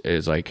else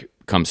is like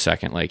comes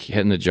second, like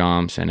hitting the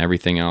jumps and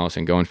everything else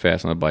and going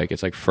fast on the bike.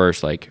 It's like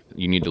first, like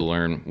you need to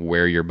learn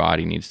where your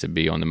body needs to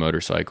be on the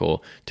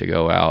motorcycle to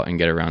go out and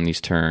get around these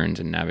turns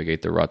and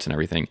navigate the ruts and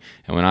everything.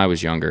 And when I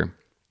was younger,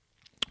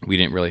 we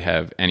didn't really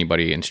have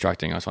anybody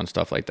instructing us on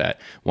stuff like that.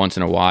 Once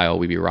in a while,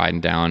 we'd be riding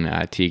down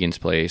at Tegan's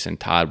place, and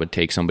Todd would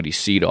take somebody's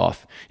seat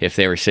off if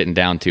they were sitting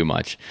down too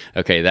much.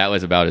 Okay, that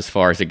was about as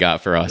far as it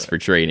got for us for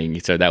training.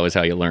 So that was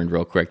how you learned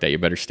real quick that you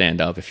better stand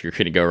up if you're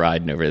going to go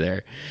riding over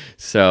there.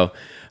 So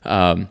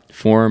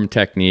form,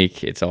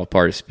 technique, it's all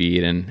part of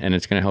speed, and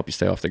it's going to help you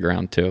stay off the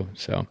ground too.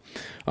 So,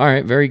 all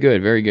right, very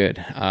good, very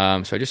good.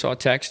 So I just saw a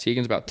text.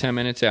 Tegan's about 10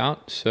 minutes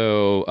out.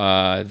 So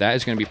that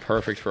is going to be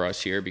perfect for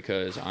us here,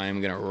 because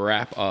I'm going to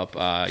wrap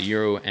up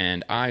you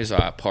and I's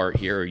part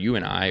here, or you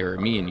and I, or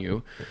me and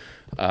you,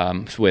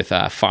 with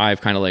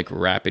 5 kind of like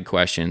rapid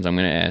questions. I'm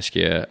going to ask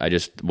you. I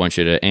just want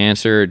you to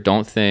answer.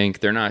 Don't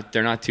think. They're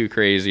not too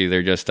crazy.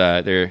 They're just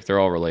they're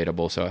all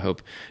relatable. So I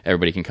hope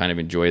everybody can kind of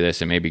enjoy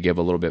this and maybe give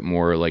a little bit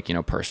more, like, you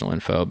know, personal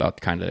info about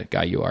the kind of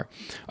guy you are.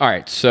 All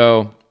right.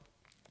 So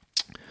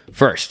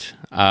first,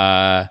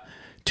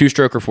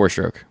 2-stroke or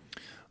 4-stroke?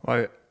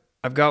 Well,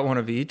 I've got one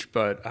of each,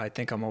 but I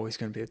think I'm always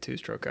going to be a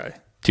 2-stroke guy.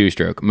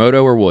 2-stroke.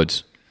 Moto or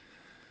woods?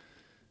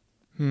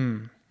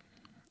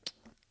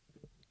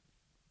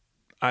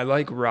 I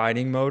like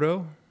riding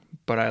moto,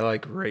 but I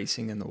like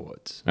racing in the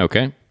woods.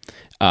 Okay.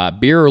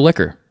 Beer or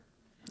liquor?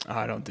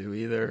 I don't do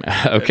either.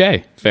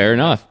 Okay, fair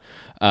enough.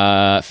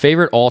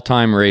 Favorite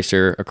all-time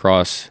racer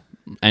across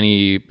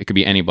it could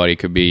be anybody. It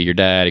could be your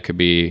dad. It could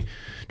be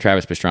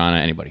Travis Pastrana,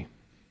 anybody.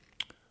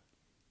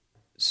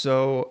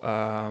 So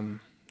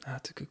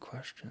that's a good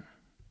question.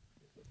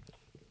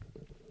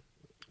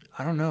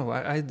 I don't know.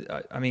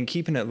 I mean,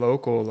 keeping it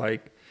local,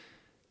 like,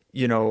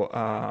 you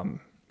know,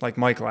 like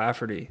Mike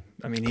Lafferty.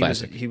 I mean,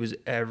 he was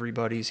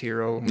everybody's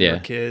hero when we were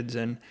kids,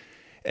 and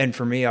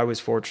for me, I was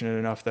fortunate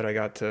enough that I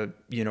got to,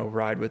 you know,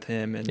 ride with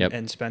him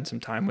and spend some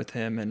time with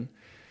him, and,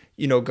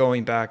 you know,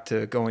 going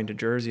to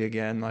Jersey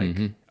again, like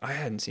I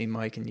hadn't seen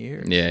Mike in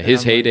years. Yeah,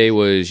 his heyday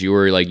was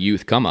your like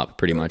youth come up,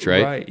 pretty much,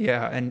 right? Right.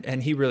 Yeah,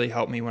 and he really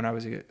helped me when I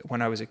was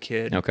a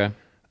kid. Okay.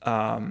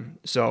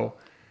 So,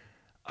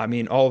 I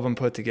mean, all of them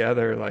put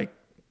together, like,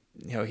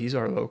 you know, he's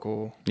our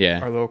local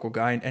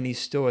guy, and he's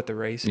still at the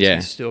races. Yeah.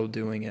 He's still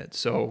doing it.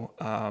 So,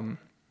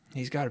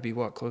 he's got to be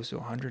close to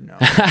 100 now.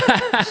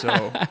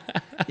 So,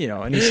 you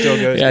know, and he still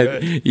goes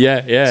good.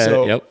 Yeah.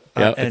 So,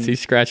 yep. And he's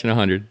scratching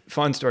 100.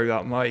 Fun story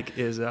about Mike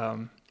is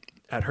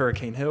at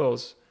Hurricane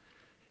Hills,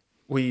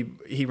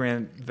 he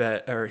ran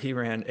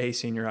A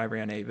senior, I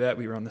ran A vet.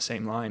 We were on the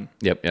same line.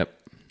 Yep.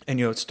 And,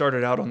 you know, it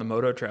started out on the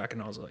moto track,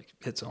 and I was like,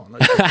 it's on.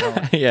 Let's get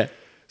going. Yeah.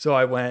 So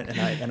I went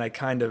and I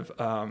kind of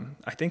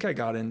I think I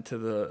got into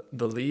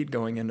the lead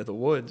going into the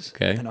woods.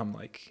 Okay. And I'm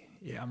like,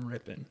 yeah, I'm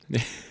ripping.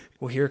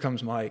 Well, here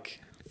comes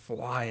Mike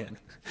flying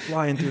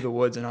through the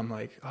woods, and I'm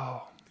like,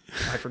 oh,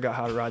 I forgot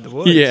how to ride the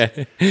woods.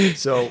 Yeah.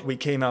 So we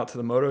came out to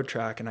the moto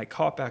track, and I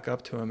caught back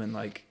up to him, and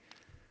like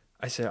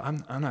I said,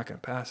 I'm not gonna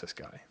pass this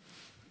guy.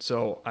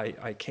 So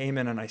I came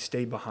in and I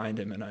stayed behind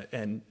him,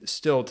 and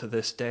still to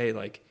this day,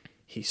 like,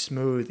 he's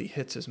smooth, he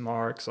hits his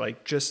marks,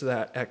 like just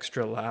that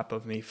extra lap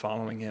of me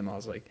following him, I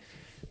was like,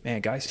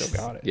 man, guy still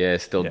got it. Yeah,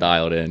 still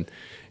dialed in.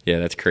 Yeah,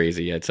 that's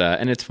crazy. It's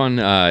and it's fun.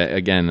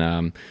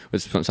 Again,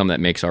 it's something that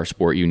makes our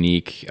sport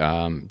unique.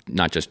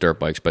 Not just dirt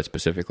bikes, but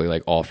specifically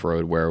like off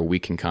road, where we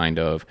can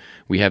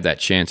we have that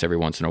chance every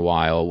once in a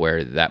while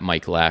where that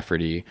Mike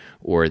Lafferty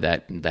or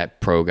that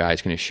pro guy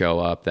is going to show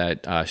up,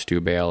 that Stu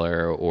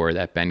Baylor or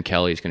that Ben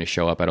Kelly is going to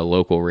show up at a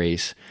local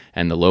race,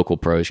 and the local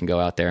pros can go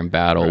out there and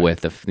battle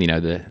with the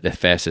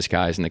fastest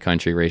guys in the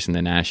country racing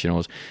the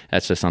nationals.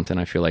 That's just something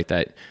I feel like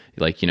that.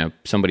 Like,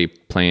 somebody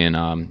playing,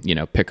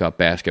 pickup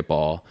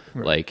basketball,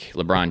 like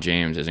LeBron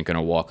James isn't going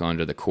to walk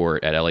onto the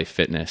court at LA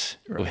Fitness.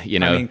 I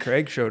mean,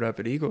 Craig showed up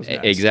at Eagles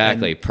Nest.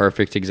 Exactly.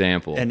 Perfect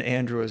example. And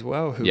Andrew as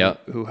well,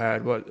 who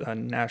had a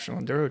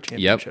national enduro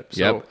championship.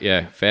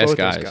 Yeah. Fast both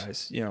guys.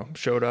 Those guys,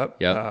 showed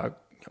up. Yep.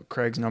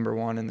 Craig's number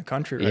one in the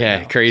country right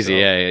now. Crazy. So.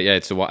 Yeah.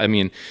 It's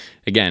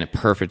again, a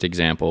perfect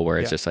example where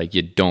it's just like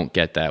you don't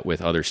get that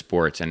with other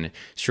sports. And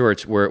sure,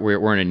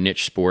 we're in a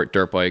niche sport,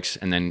 dirt bikes,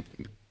 and then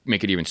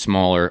make it even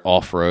smaller,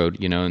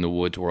 off-road, in the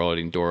woods world,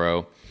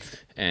 enduro.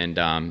 And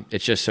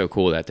it's just so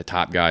cool that the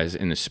top guys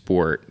in the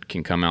sport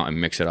can come out and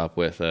mix it up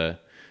with, the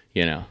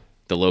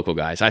local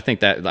guys. I think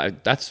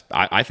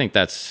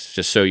that's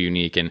just so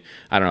unique. And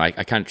I don't know, I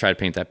kind of try to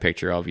paint that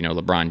picture of,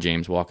 LeBron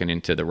James walking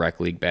into the rec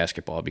league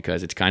basketball,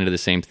 because it's kind of the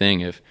same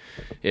thing.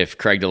 If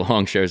Craig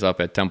DeLong shows up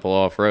at Temple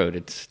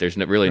Off-Road, there's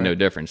really no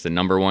difference. The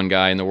number one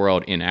guy in the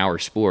world in our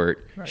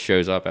sport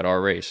shows up at our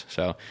race.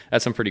 So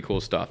that's some pretty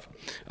cool stuff.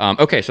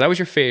 Okay, so that was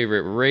your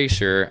favorite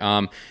racer.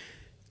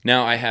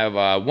 Now I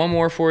have one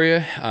more for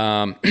you.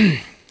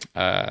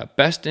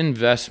 Best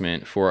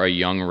investment for a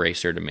young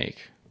racer to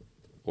make,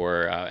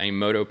 or any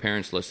moto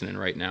parents listening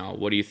right now.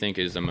 What do you think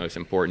is the most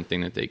important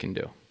thing that they can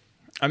do?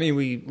 I mean,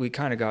 we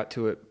kind of got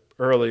to it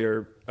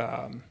earlier.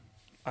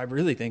 I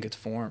really think it's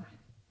form.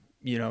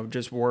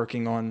 Just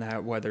working on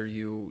that, whether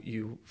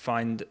you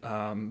find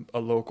a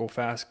local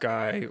fast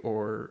guy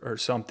or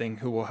something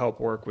who will help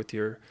work with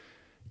your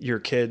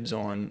kids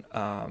on,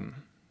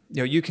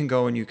 you can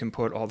go and you can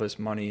put all this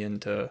money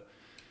into,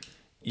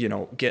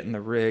 getting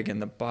the rig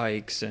and the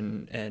bikes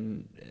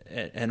and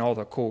all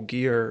the cool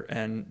gear,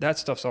 and that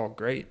stuff's all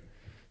great.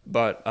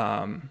 But,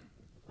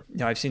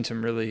 I've seen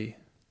some really,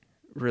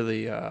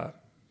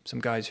 some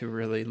guys who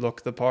really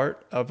look the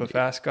part of a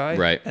fast guy.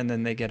 Right. And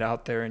then they get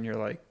out there and you're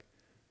like,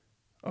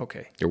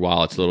 okay. Your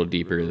wallet's a little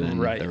deeper than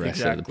the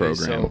rest of the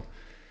program.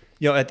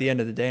 So, at the end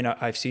of the day,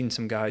 I've seen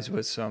some guys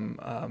with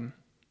some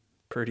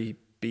pretty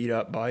beat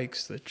up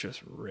bikes that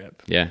just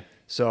rip. Yeah.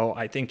 So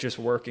I think just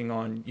working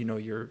on,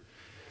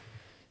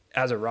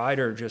 as a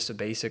rider, just the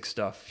basic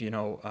stuff,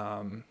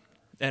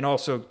 and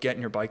also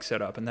getting your bike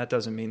set up. And that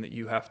doesn't mean that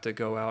you have to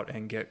go out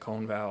and get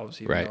cone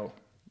valves, even though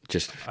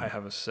just I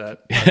have a set.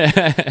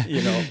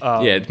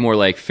 It's more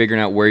like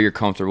figuring out where you're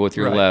comfortable with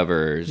your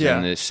levers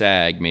and the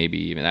sag, maybe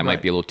even that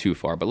might be a little too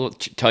far, but a little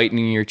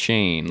tightening your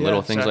chain,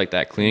 little things like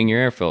that, cleaning your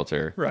air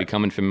filter,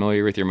 becoming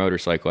familiar with your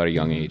motorcycle at a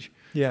young age.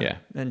 Yeah.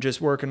 And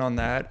just working on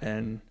that,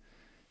 and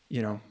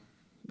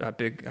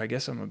I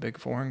guess I'm a big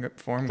form guy.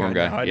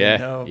 Now. I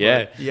didn't know,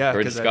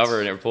 we're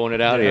discovering it. We're pulling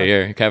it out of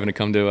here. Having to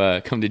come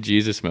to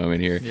Jesus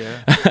moment here.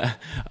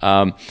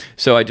 Yeah.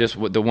 So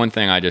the one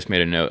thing I just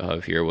made a note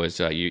of here was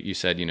you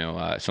said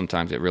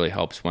sometimes it really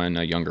helps when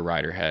a younger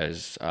rider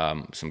has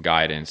some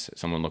guidance,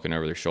 someone looking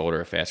over their shoulder,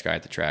 a fast guy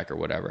at the track or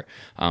whatever.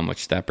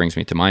 Which that brings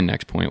me to my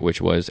next point, which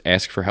was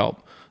ask for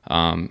help.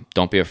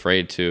 Don't be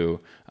afraid to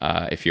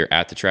if you're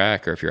at the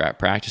track or if you're at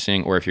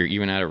practicing or if you're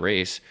even at a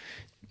race.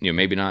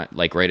 Maybe not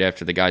like right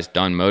after the guy's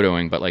done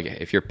motoing, but like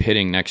if you're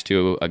pitting next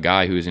to a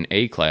guy who's in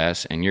A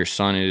class and your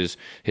son is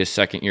his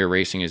second year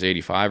racing is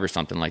 85 or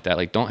something like that,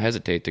 like don't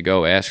hesitate to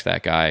go ask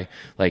that guy,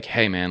 like,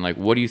 hey man, like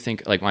what do you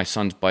think, like my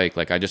son's bike,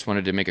 like I just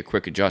wanted to make a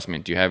quick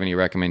adjustment. Do you have any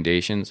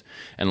recommendations?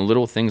 And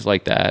little things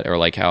like that, or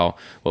like how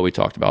what we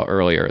talked about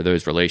earlier,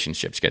 those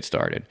relationships get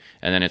started.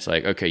 And then it's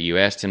like, okay, you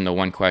asked him the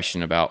one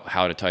question about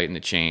how to tighten the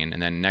chain,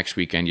 and then next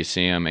weekend you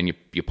see him and you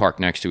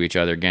park next to each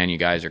other again, you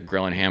guys are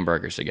grilling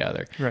hamburgers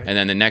together. Right. And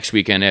then the next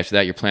weekend after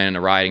that, you're planning a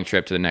riding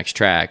trip to the next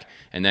track.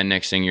 And then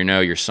next thing you know,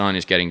 your son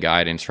is getting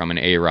guidance from an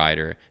A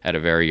rider at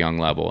a very young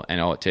level. And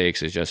all it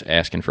takes is just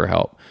asking for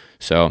help.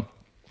 So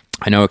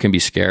I know it can be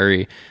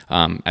scary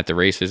at the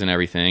races and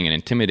everything and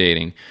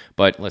intimidating.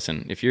 But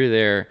listen, if you're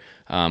there,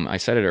 I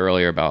said it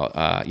earlier about,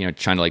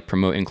 trying to like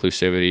promote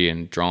inclusivity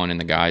and drawing in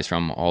the guys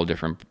from all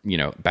different,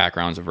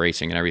 backgrounds of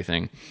racing and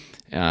everything.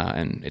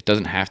 And it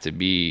doesn't have to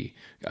be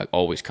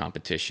always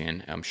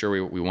competition. I'm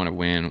sure we want to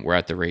win. We're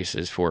at the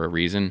races for a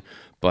reason,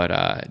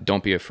 but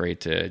don't be afraid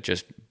to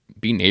just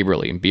be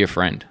neighborly and be a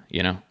friend.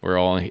 We're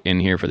all in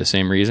here for the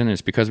same reason.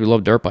 It's because we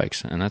love dirt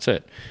bikes, and that's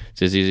it.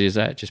 It's as easy as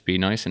that. Just be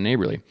nice and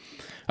neighborly.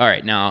 All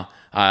right, now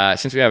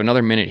since we have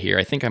another minute here,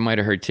 I think I might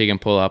have heard Tegan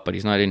pull up, but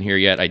he's not in here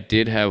yet. I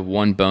did have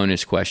one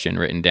bonus question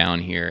written down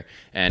here,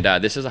 and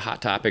this is a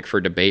hot topic for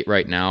debate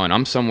right now, and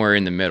I'm somewhere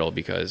in the middle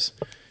because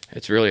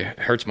it really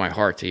hurts my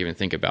heart to even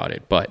think about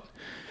it. But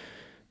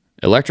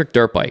electric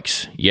dirt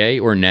bikes, yay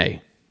or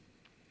nay?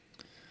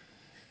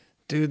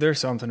 Dude, there's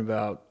something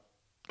about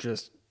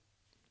just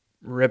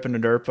ripping a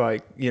dirt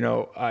bike.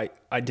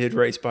 I did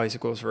race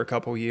bicycles for a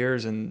couple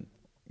years, and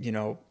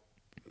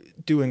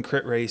doing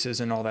crit races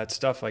and all that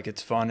stuff, like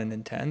it's fun and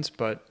intense,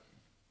 but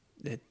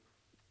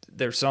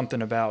there's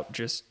something about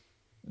just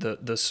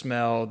the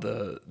smell,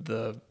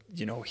 the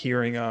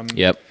hearing them.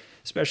 Yep.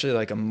 Especially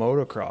like a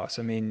motocross.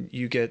 I mean,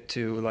 you get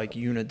to like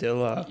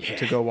Unadilla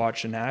to go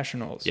watch the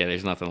Nationals. Yeah,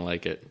 there's nothing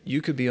like it.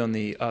 You could be on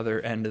the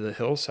other end of the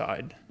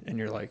hillside and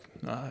you're like,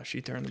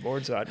 she turned the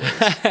board sideways.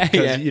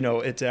 Because,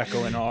 it's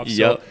echoing off.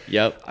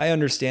 Yep. I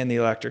understand the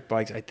electric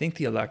bikes. I think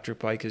the electric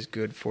bike is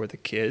good for the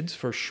kids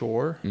for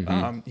sure.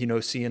 Mm-hmm.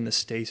 Seeing the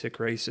Stasic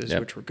races,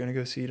 which we're going to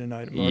go see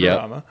tonight at Yep.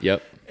 Motorama.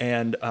 Yep.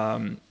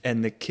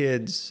 And the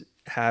kids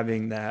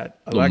having that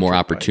a little more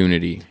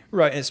opportunity, bike.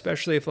 Right?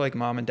 Especially if like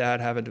mom and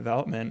dad have a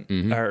development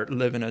or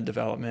live in a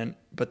development,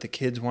 but the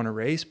kids want to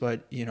race,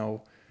 but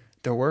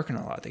they're working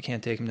a lot. They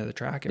can't take them to the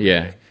track every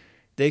day.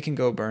 They can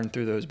go burn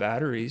through those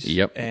batteries.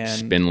 Yep. And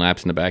spin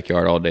laps in the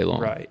backyard all day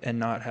long. Right. And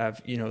not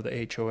have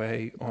the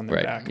HOA on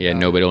their back. Yeah.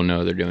 Nobody will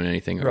know they're doing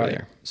anything over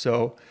there.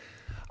 So,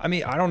 I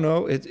mean, I don't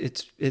know.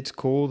 It's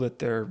cool that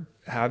they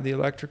have the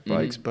electric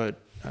bikes,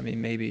 but I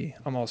mean, maybe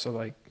I'm also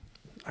like,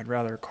 I'd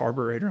rather a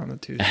carburetor on the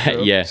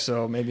 2-stroke. Yeah.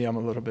 So maybe I'm a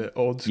little bit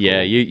old school.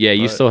 Yeah.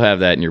 You still have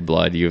that in your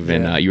blood. You've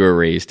been you were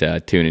raised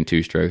tuning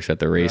 2-strokes at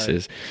the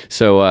races. Right.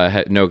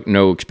 So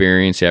no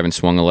experience. You haven't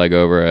swung a leg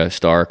over a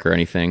Stark or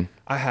anything.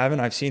 I haven't.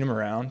 I've seen them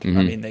around.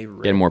 I mean, they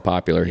getting more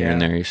popular here and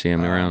there. You see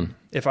them around.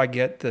 If I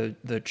get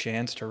the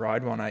chance to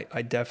ride one,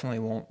 I definitely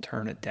won't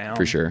turn it down.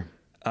 For sure.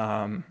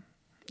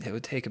 It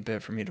would take a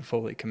bit for me to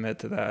fully commit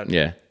to that.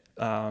 Yeah.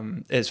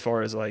 As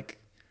far as like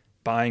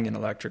buying an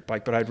electric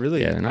bike, but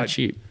they're not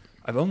cheap.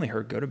 I've only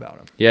heard good about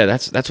them. Yeah,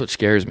 that's what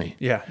scares me.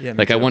 Yeah.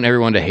 Like I want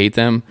everyone to hate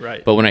them,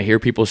 right? But when I hear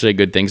people say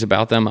good things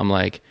about them, I'm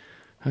like,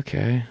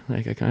 okay,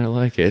 like I kind of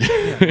like it.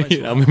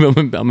 Yeah,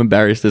 I'm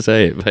embarrassed to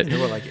say it, but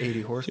they're like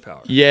 80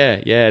 horsepower. Yeah,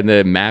 and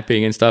the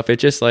mapping and stuff.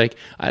 It's just like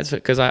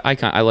because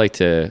I like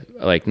to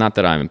not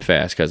that I'm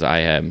fast because I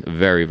am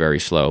very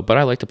very slow, but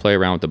I like to play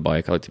around with the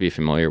bike. I like to be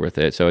familiar with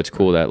it, so it's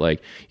cool that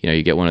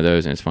you get one of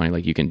those and it's funny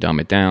like you can dumb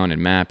it down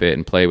and map it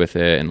and play with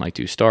it and like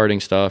do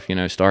starting stuff.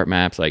 Start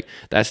maps, like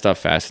that stuff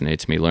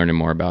fascinates me. Learning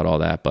more about all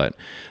that, but.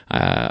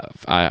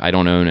 I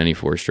don't own any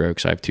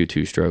 4-strokes. I have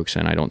 2-strokes,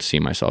 and I don't see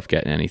myself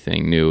getting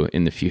anything new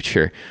in the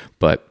future.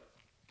 But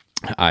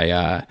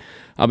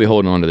I'll be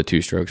holding on to the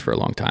 2-strokes for a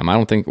long time. I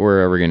don't think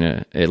we're ever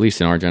gonna, at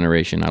least in our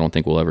generation, I don't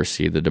think we'll ever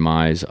see the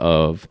demise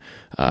of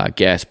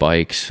gas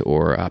bikes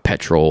or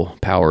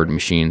petrol-powered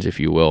machines, if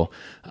you will.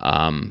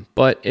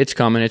 But it's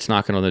coming. It's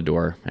knocking on the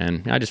door,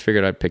 and I just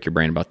figured I'd pick your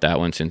brain about that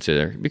one since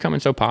they're becoming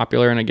so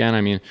popular. And again,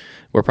 I mean,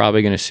 we're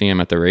probably going to see them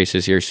at the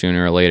races here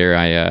sooner or later.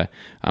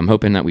 I'm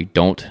hoping that we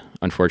don't.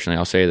 Unfortunately,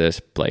 I'll say this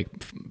like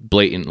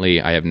blatantly.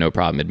 I have no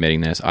problem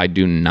admitting this. I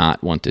do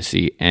not want to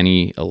see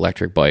any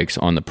electric bikes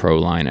on the pro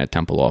line at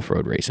Temple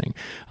Off-Road Racing.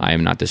 I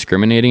am not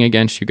discriminating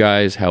against you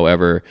guys.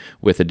 However,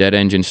 with a dead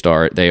engine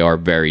start, they are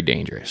very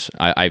dangerous.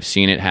 I've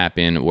seen it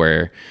happen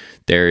where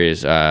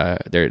there's a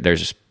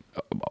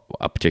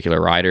particular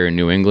rider in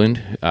New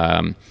England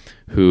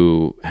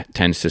who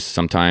tends to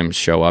sometimes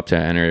show up to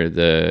enter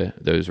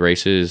those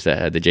races,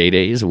 the J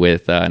Days,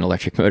 with an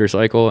electric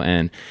motorcycle,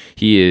 and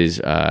he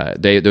is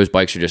those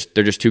bikes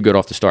they're just too good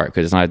off the start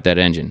because it's not a dead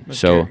engine.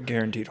 So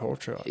guaranteed hole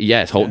shot.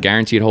 Yes,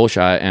 guaranteed hole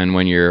shot, and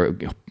when you're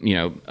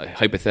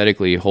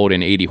hypothetically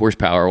holding 80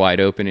 horsepower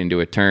wide open into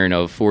a turn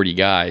of 40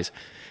 guys,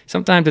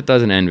 sometimes it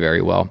doesn't end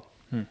very well.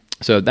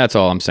 So that's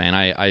all I'm saying.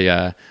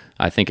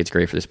 I think it's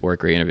great for the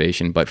sport, great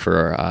innovation, but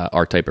for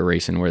our type of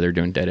racing where they're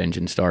doing dead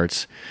engine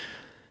starts,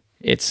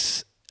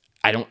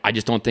 I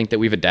just don't think that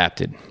we've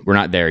adapted. We're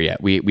not there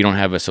yet. We don't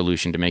have a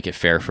solution to make it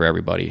fair for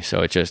everybody.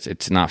 So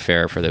it's not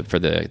fair for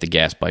the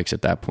gas bikes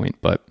at that point.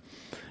 But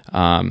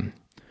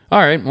all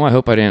right. Well, I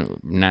hope I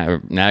didn't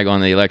nag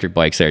on the electric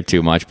bikes there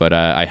too much. But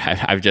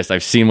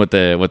I've seen what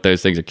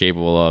those things are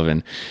capable of,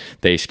 and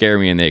they scare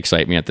me and they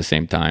excite me at the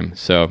same time.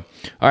 So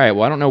all right.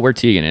 Well, I don't know where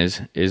Tegan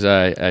is.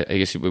 I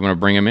guess we want to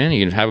bring him in.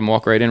 You can have him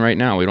walk right in right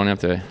now. We don't have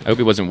to. I hope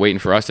he wasn't waiting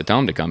for us to tell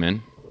him to come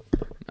in.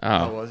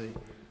 Oh, was he?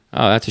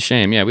 Oh, that's a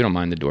shame. Yeah, we don't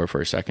mind the door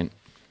for a second.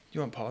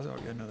 You want to pause? I'll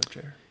get another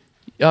chair.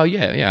 Oh,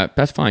 yeah,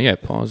 that's fine. Yeah,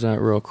 pause that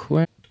real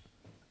quick.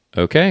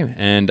 Okay,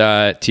 and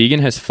Tegan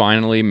has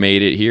finally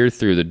made it here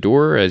through the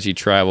door as he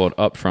traveled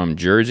up from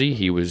Jersey.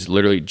 He was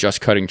literally just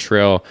cutting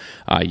trail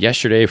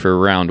yesterday for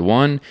round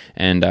 1,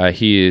 and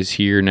he is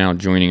here now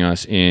joining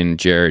us in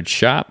Jerod's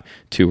shop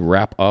to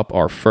wrap up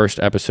our first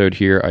episode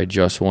here. I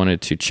just wanted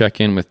to check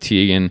in with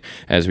Tegan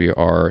as we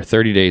are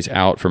 30 days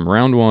out from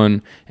round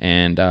 1,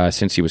 and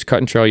since he was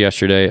cutting trail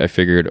yesterday, I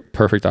figured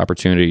perfect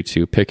opportunity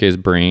to pick his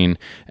brain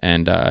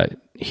and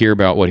hear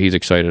about what he's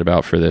excited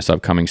about for this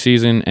upcoming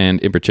season,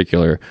 and in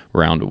particular,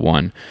 round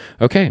 1.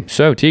 Okay,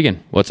 so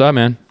Tegan, what's up,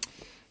 man?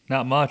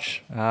 Not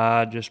much.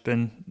 Just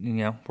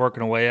been,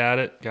 working away at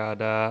it.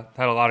 Had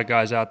a lot of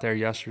guys out there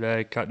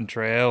yesterday cutting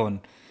trail, and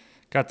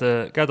got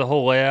the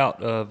whole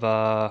layout of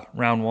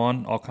round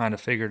 1 all kind of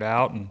figured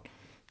out and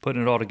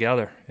putting it all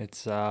together.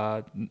 It's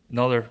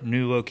another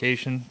new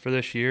location for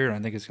this year, and I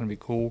think it's going to be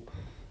cool.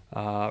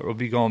 We'll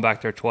be going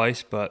back there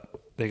twice, but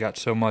they got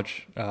so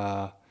much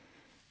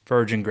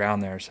virgin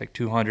ground there. It's like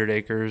 200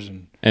 acres.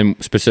 And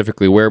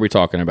specifically, where are we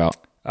talking about?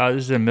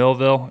 This is in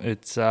Millville.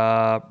 It's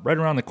right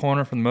around the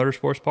corner from the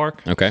Motorsports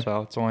Park. Okay.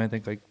 So it's only, I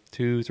think, like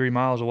 2-3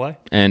 miles away.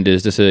 And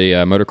is this a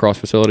motocross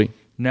facility?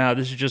 No,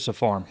 this is just a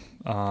farm.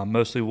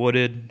 Mostly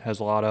wooded, has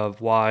a lot of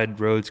wide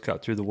roads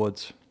cut through the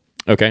woods.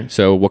 Okay.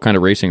 So what kind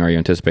of racing are you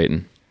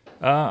anticipating?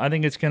 I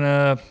think it's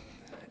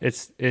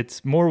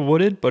it's more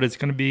wooded, but it's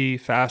gonna be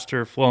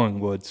faster flowing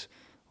woods.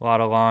 A lot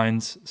of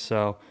lines.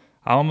 So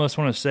I almost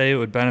want to say it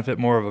would benefit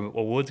more of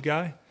a woods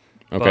guy.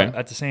 Okay. But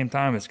at the same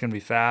time, it's gonna be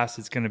fast.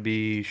 It's gonna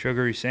be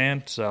sugary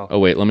sand. So. Oh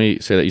wait, let me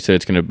say that you said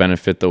it's going to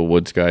benefit the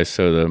woods guys.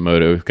 So the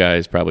moto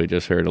guys probably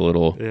just heard a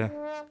little. Yeah.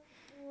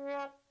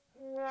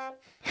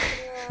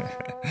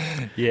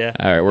 Yeah.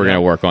 All right, we're going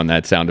to work on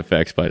that sound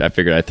effects, but I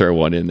figured I'd throw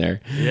one in there.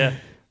 Yeah.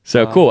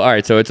 So cool. All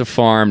right, so it's a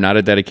farm, not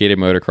a dedicated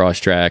motocross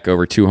track,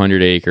 over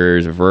 200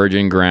 acres,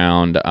 virgin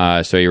ground.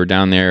 So you were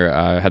down there,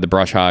 had the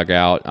brush hog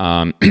out.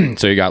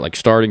 So you got like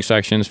starting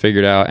sections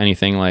figured out,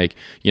 anything like,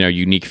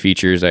 unique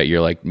features that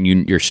you're like,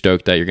 you're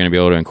stoked that you're going to be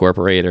able to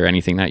incorporate, or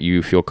anything that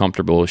you feel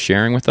comfortable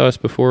sharing with us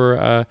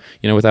before,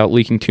 without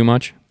leaking too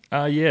much?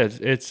 Yeah,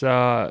 it's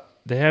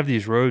they have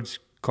these roads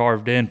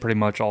carved in pretty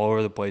much all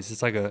over the place.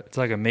 It's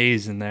like a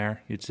maze in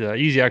there. It's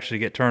easy actually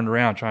to get turned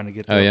around trying to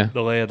get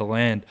the lay of the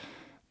land.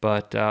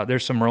 But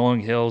there's some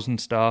rolling hills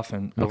and stuff,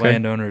 and the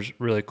landowner's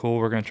really cool.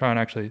 We're going to try and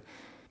actually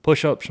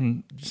push up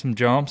some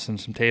jumps and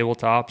some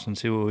tabletops and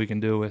see what we can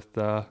do with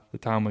the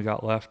time we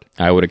got left.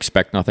 I would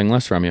expect nothing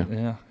less from you.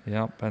 Yeah,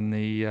 yep. And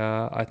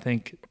I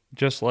think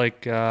just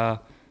like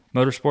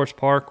Motorsports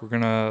Park, we're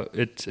gonna.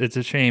 It's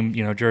a shame,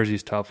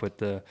 Jersey's tough with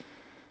the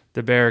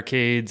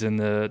barricades and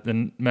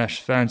the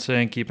mesh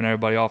fencing, keeping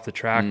everybody off the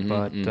track.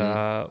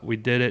 But we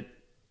did it.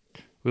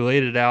 We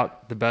laid it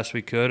out the best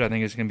we could. I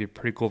think it's going to be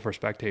pretty cool for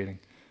spectating.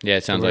 Yeah,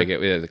 it sounds like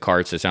the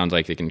carts. It sounds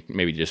like they can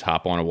maybe just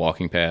hop on a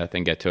walking path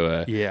and get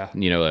to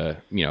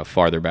a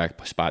farther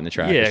back spot in the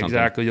track. Yeah, or something.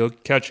 Exactly. You'll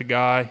catch a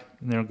guy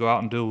and then he'll go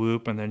out and do a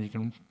loop, and then you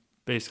can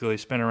basically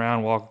spin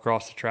around, walk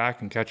across the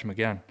track, and catch him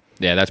again.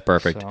 Yeah, that's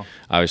perfect. So.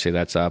 Obviously,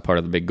 that's part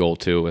of the big goal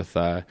too with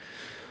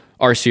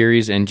our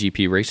series and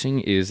GP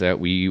Racing is that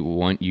we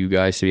want you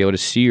guys to be able to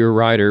see your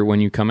rider when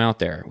you come out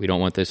there. We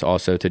don't want this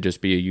also to just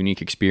be a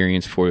unique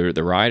experience for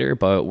the rider,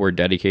 but we're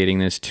dedicating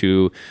this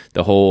to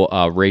the whole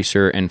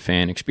racer and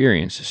fan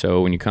experience.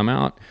 So when you come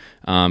out,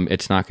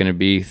 it's not going to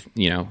be,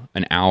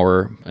 an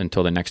hour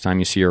until the next time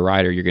you see your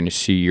rider. You're going to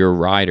see your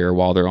rider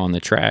while they're on the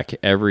track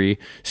every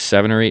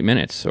 7 or 8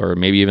 minutes, or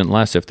maybe even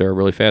less if they're a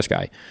really fast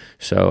guy.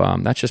 So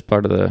that's just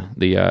part of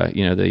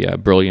the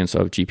brilliance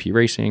of GP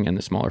racing and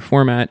the smaller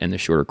format and the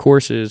shorter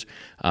courses.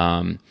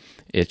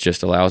 It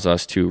just allows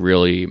us to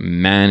really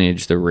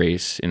manage the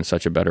race in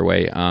such a better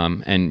way.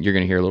 And you're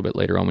going to hear a little bit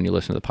later on when you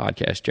listen to the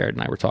podcast, Jerod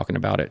and I were talking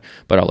about it.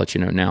 But I'll let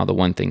you know now, the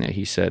one thing that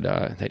he said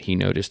that he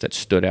noticed that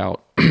stood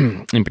out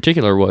in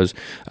particular was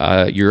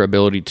your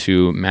ability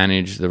to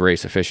manage the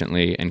race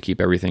efficiently and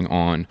keep everything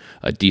on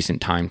a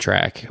decent time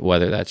track,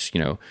 whether that's,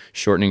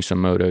 shortening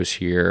some motos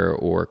here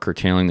or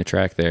curtailing the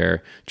track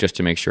there, just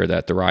to make sure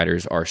that the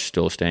riders are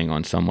still staying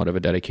on somewhat of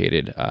a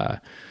dedicated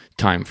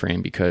time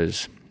frame,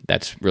 because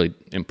that's really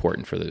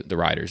important for the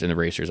riders and the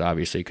racers,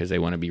 obviously, because they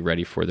want to be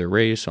ready for their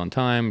race on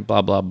time,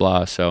 blah, blah,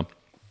 blah. So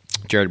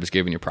Jerod was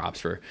giving you props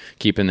for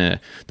keeping the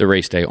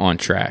race day on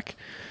track.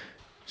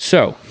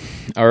 So,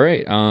 all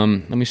right,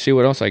 let me see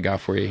what else I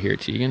got for you here,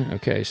 Tegan.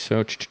 Okay,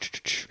 so,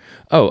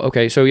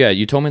 so yeah,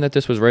 you told me that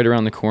this was right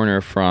around the corner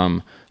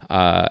from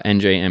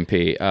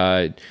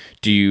NJMP.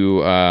 Do you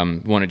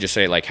want to just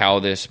say like how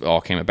this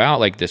all came about?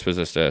 Like this was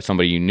just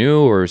somebody you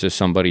knew, or is this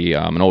somebody,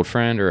 an old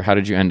friend, or how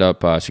did you end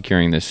up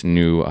securing this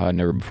new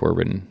never before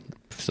ridden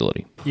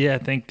facility? Yeah, I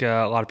think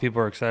a lot of people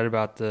are excited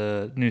about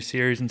the new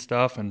series and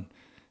stuff, and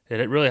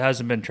it really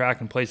hasn't been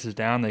tracking places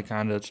down. They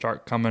kind of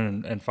start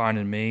coming and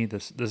finding me.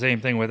 The same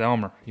thing with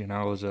Elmer. It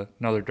was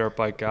another dirt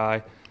bike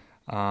guy.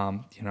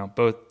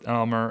 Both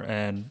Elmer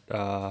and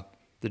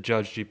the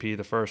Judge GP,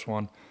 the first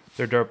one,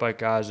 they're dirt bike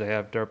guys. They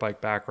have dirt bike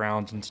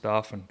backgrounds and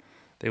stuff, and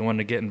they wanted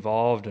to get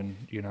involved. And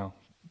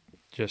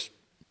just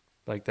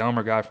like the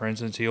Elmer guy, for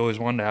instance, he always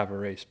wanted to have a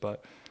race,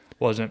 but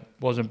wasn't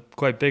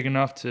quite big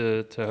enough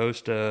to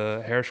host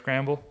a hare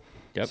scramble.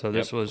 Yep, so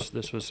this was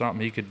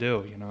something he could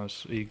do.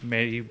 He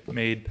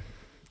made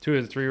 2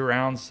 or 3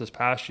 rounds this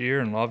past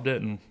year and loved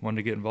it and wanted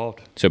to get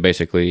involved. So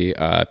basically,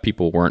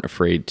 people weren't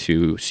afraid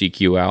to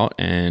seek you out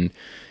and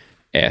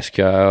ask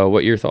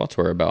what your thoughts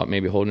were about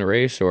maybe holding a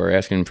race or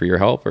asking for your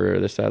help or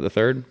this, that, the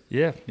third.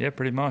 Yeah,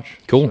 pretty much.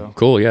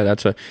 Cool. Yeah,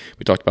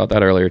 we talked about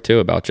that earlier too,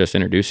 about just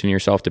introducing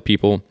yourself to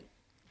people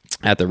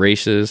at the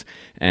races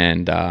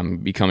and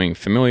becoming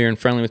familiar and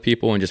friendly with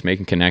people and just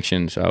making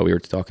connections. We were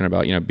talking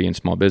about, being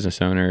small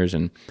business owners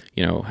and,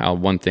 how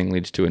one thing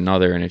leads to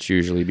another, and it's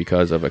usually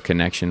because of a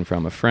connection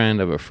from a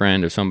friend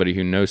of somebody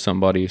who knows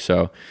somebody.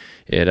 So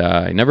it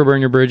never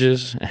burn your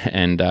bridges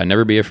and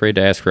never be afraid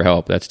to ask for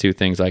help. That's 2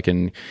 things I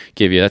can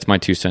give you. That's my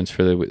 2 cents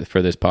for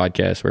this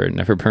podcast, where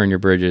never burn your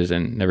bridges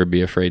and never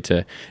be afraid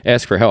to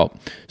ask for help.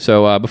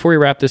 So before we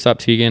wrap this up,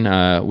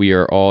 Tegan, we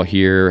are all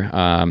here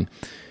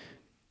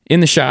in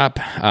the shop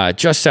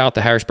just south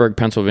of Harrisburg,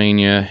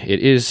 Pennsylvania.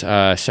 It is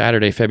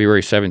Saturday,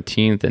 February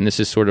 17th, and this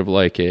is sort of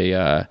like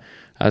a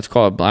it's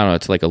called, I don't know,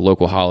 it's like a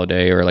local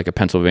holiday or like a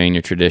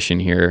Pennsylvania tradition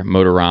here,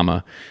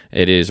 Motorama.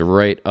 It is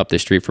right up the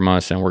street from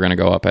us, and we're going to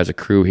go up as a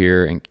crew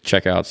here and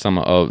check out some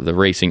of the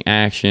racing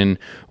action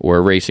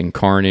or racing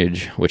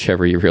carnage,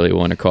 whichever you really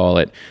want to call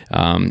it.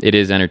 It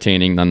is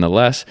entertaining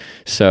nonetheless.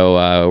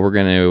 So we're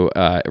going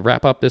to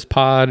wrap up this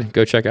pod,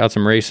 go check out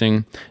some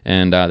racing,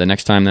 and the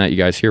next time that you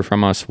guys hear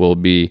from us will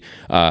be,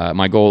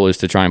 my goal is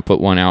to try and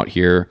put one out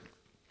here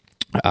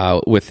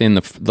within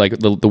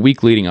the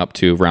week leading up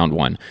to round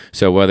one.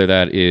 So whether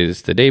that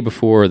is the day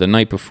before, the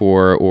night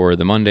before, or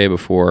the Monday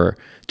before,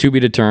 to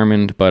be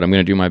determined, but I'm going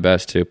to do my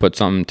best to put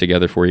something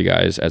together for you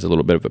guys as a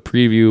little bit of a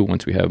preview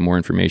once we have more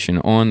information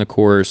on the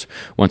course,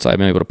 once I've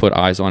been able to put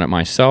eyes on it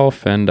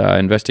myself and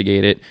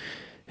investigate it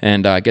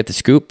and get the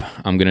scoop.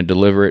 I'm going to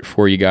deliver it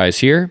for you guys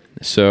here.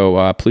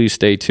 So please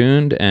stay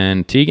tuned.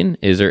 And Tegan,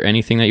 is there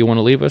anything that you want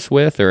to leave us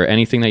with or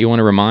anything that you want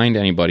to remind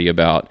anybody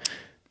about?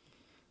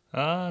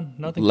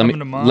 Nothing coming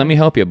to mind. Let me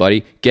help you,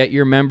 buddy. Get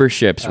your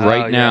memberships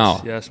right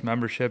now. Yes,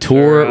 memberships.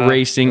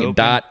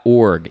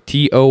 TORracing.org.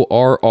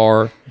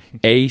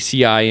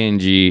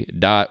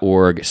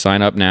 TORRACING.org.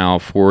 Sign up now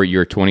for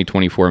your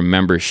 2024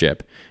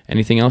 membership.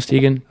 Anything else,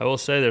 Tegan? I will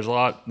say there's a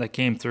lot that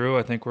came through.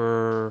 I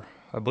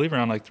believe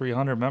around like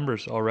 300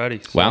 members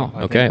already. So wow.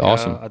 Okay,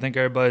 awesome. I think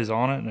everybody's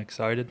on it and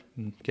excited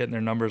and getting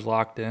their numbers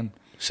locked in.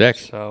 Sick.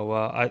 So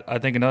I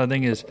think another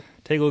thing is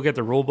take a look at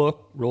the rule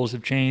book. Rules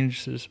have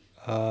changed.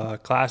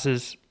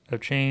 Classes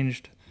have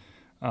changed.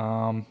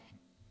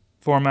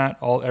 Format,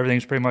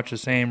 everything's pretty much the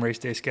same. Race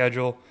day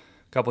schedule,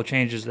 a couple of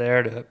changes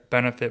there to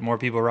benefit more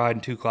people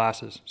riding two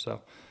classes. So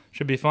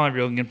should be fun. If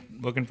you're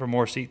looking for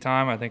more seat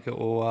time, I think it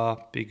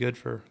will be good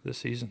for this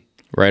season.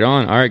 Right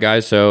on. All right,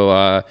 guys.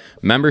 So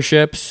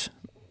memberships,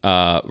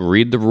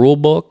 read the rule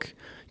book,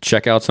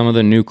 check out some of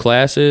the new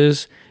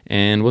classes.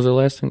 And what was the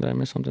last thing? Did I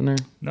miss something there?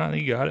 No, I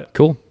think you got it.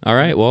 Cool. All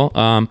right. Well,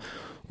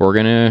 we're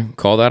going to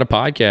call that a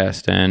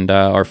podcast, and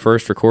our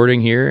first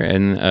recording here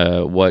in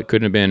what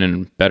couldn't have been in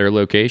a better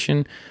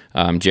location.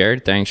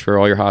 Jerod, thanks for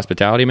all your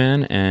hospitality,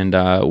 man, and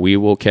we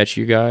will catch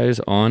you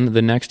guys on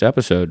the next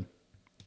episode.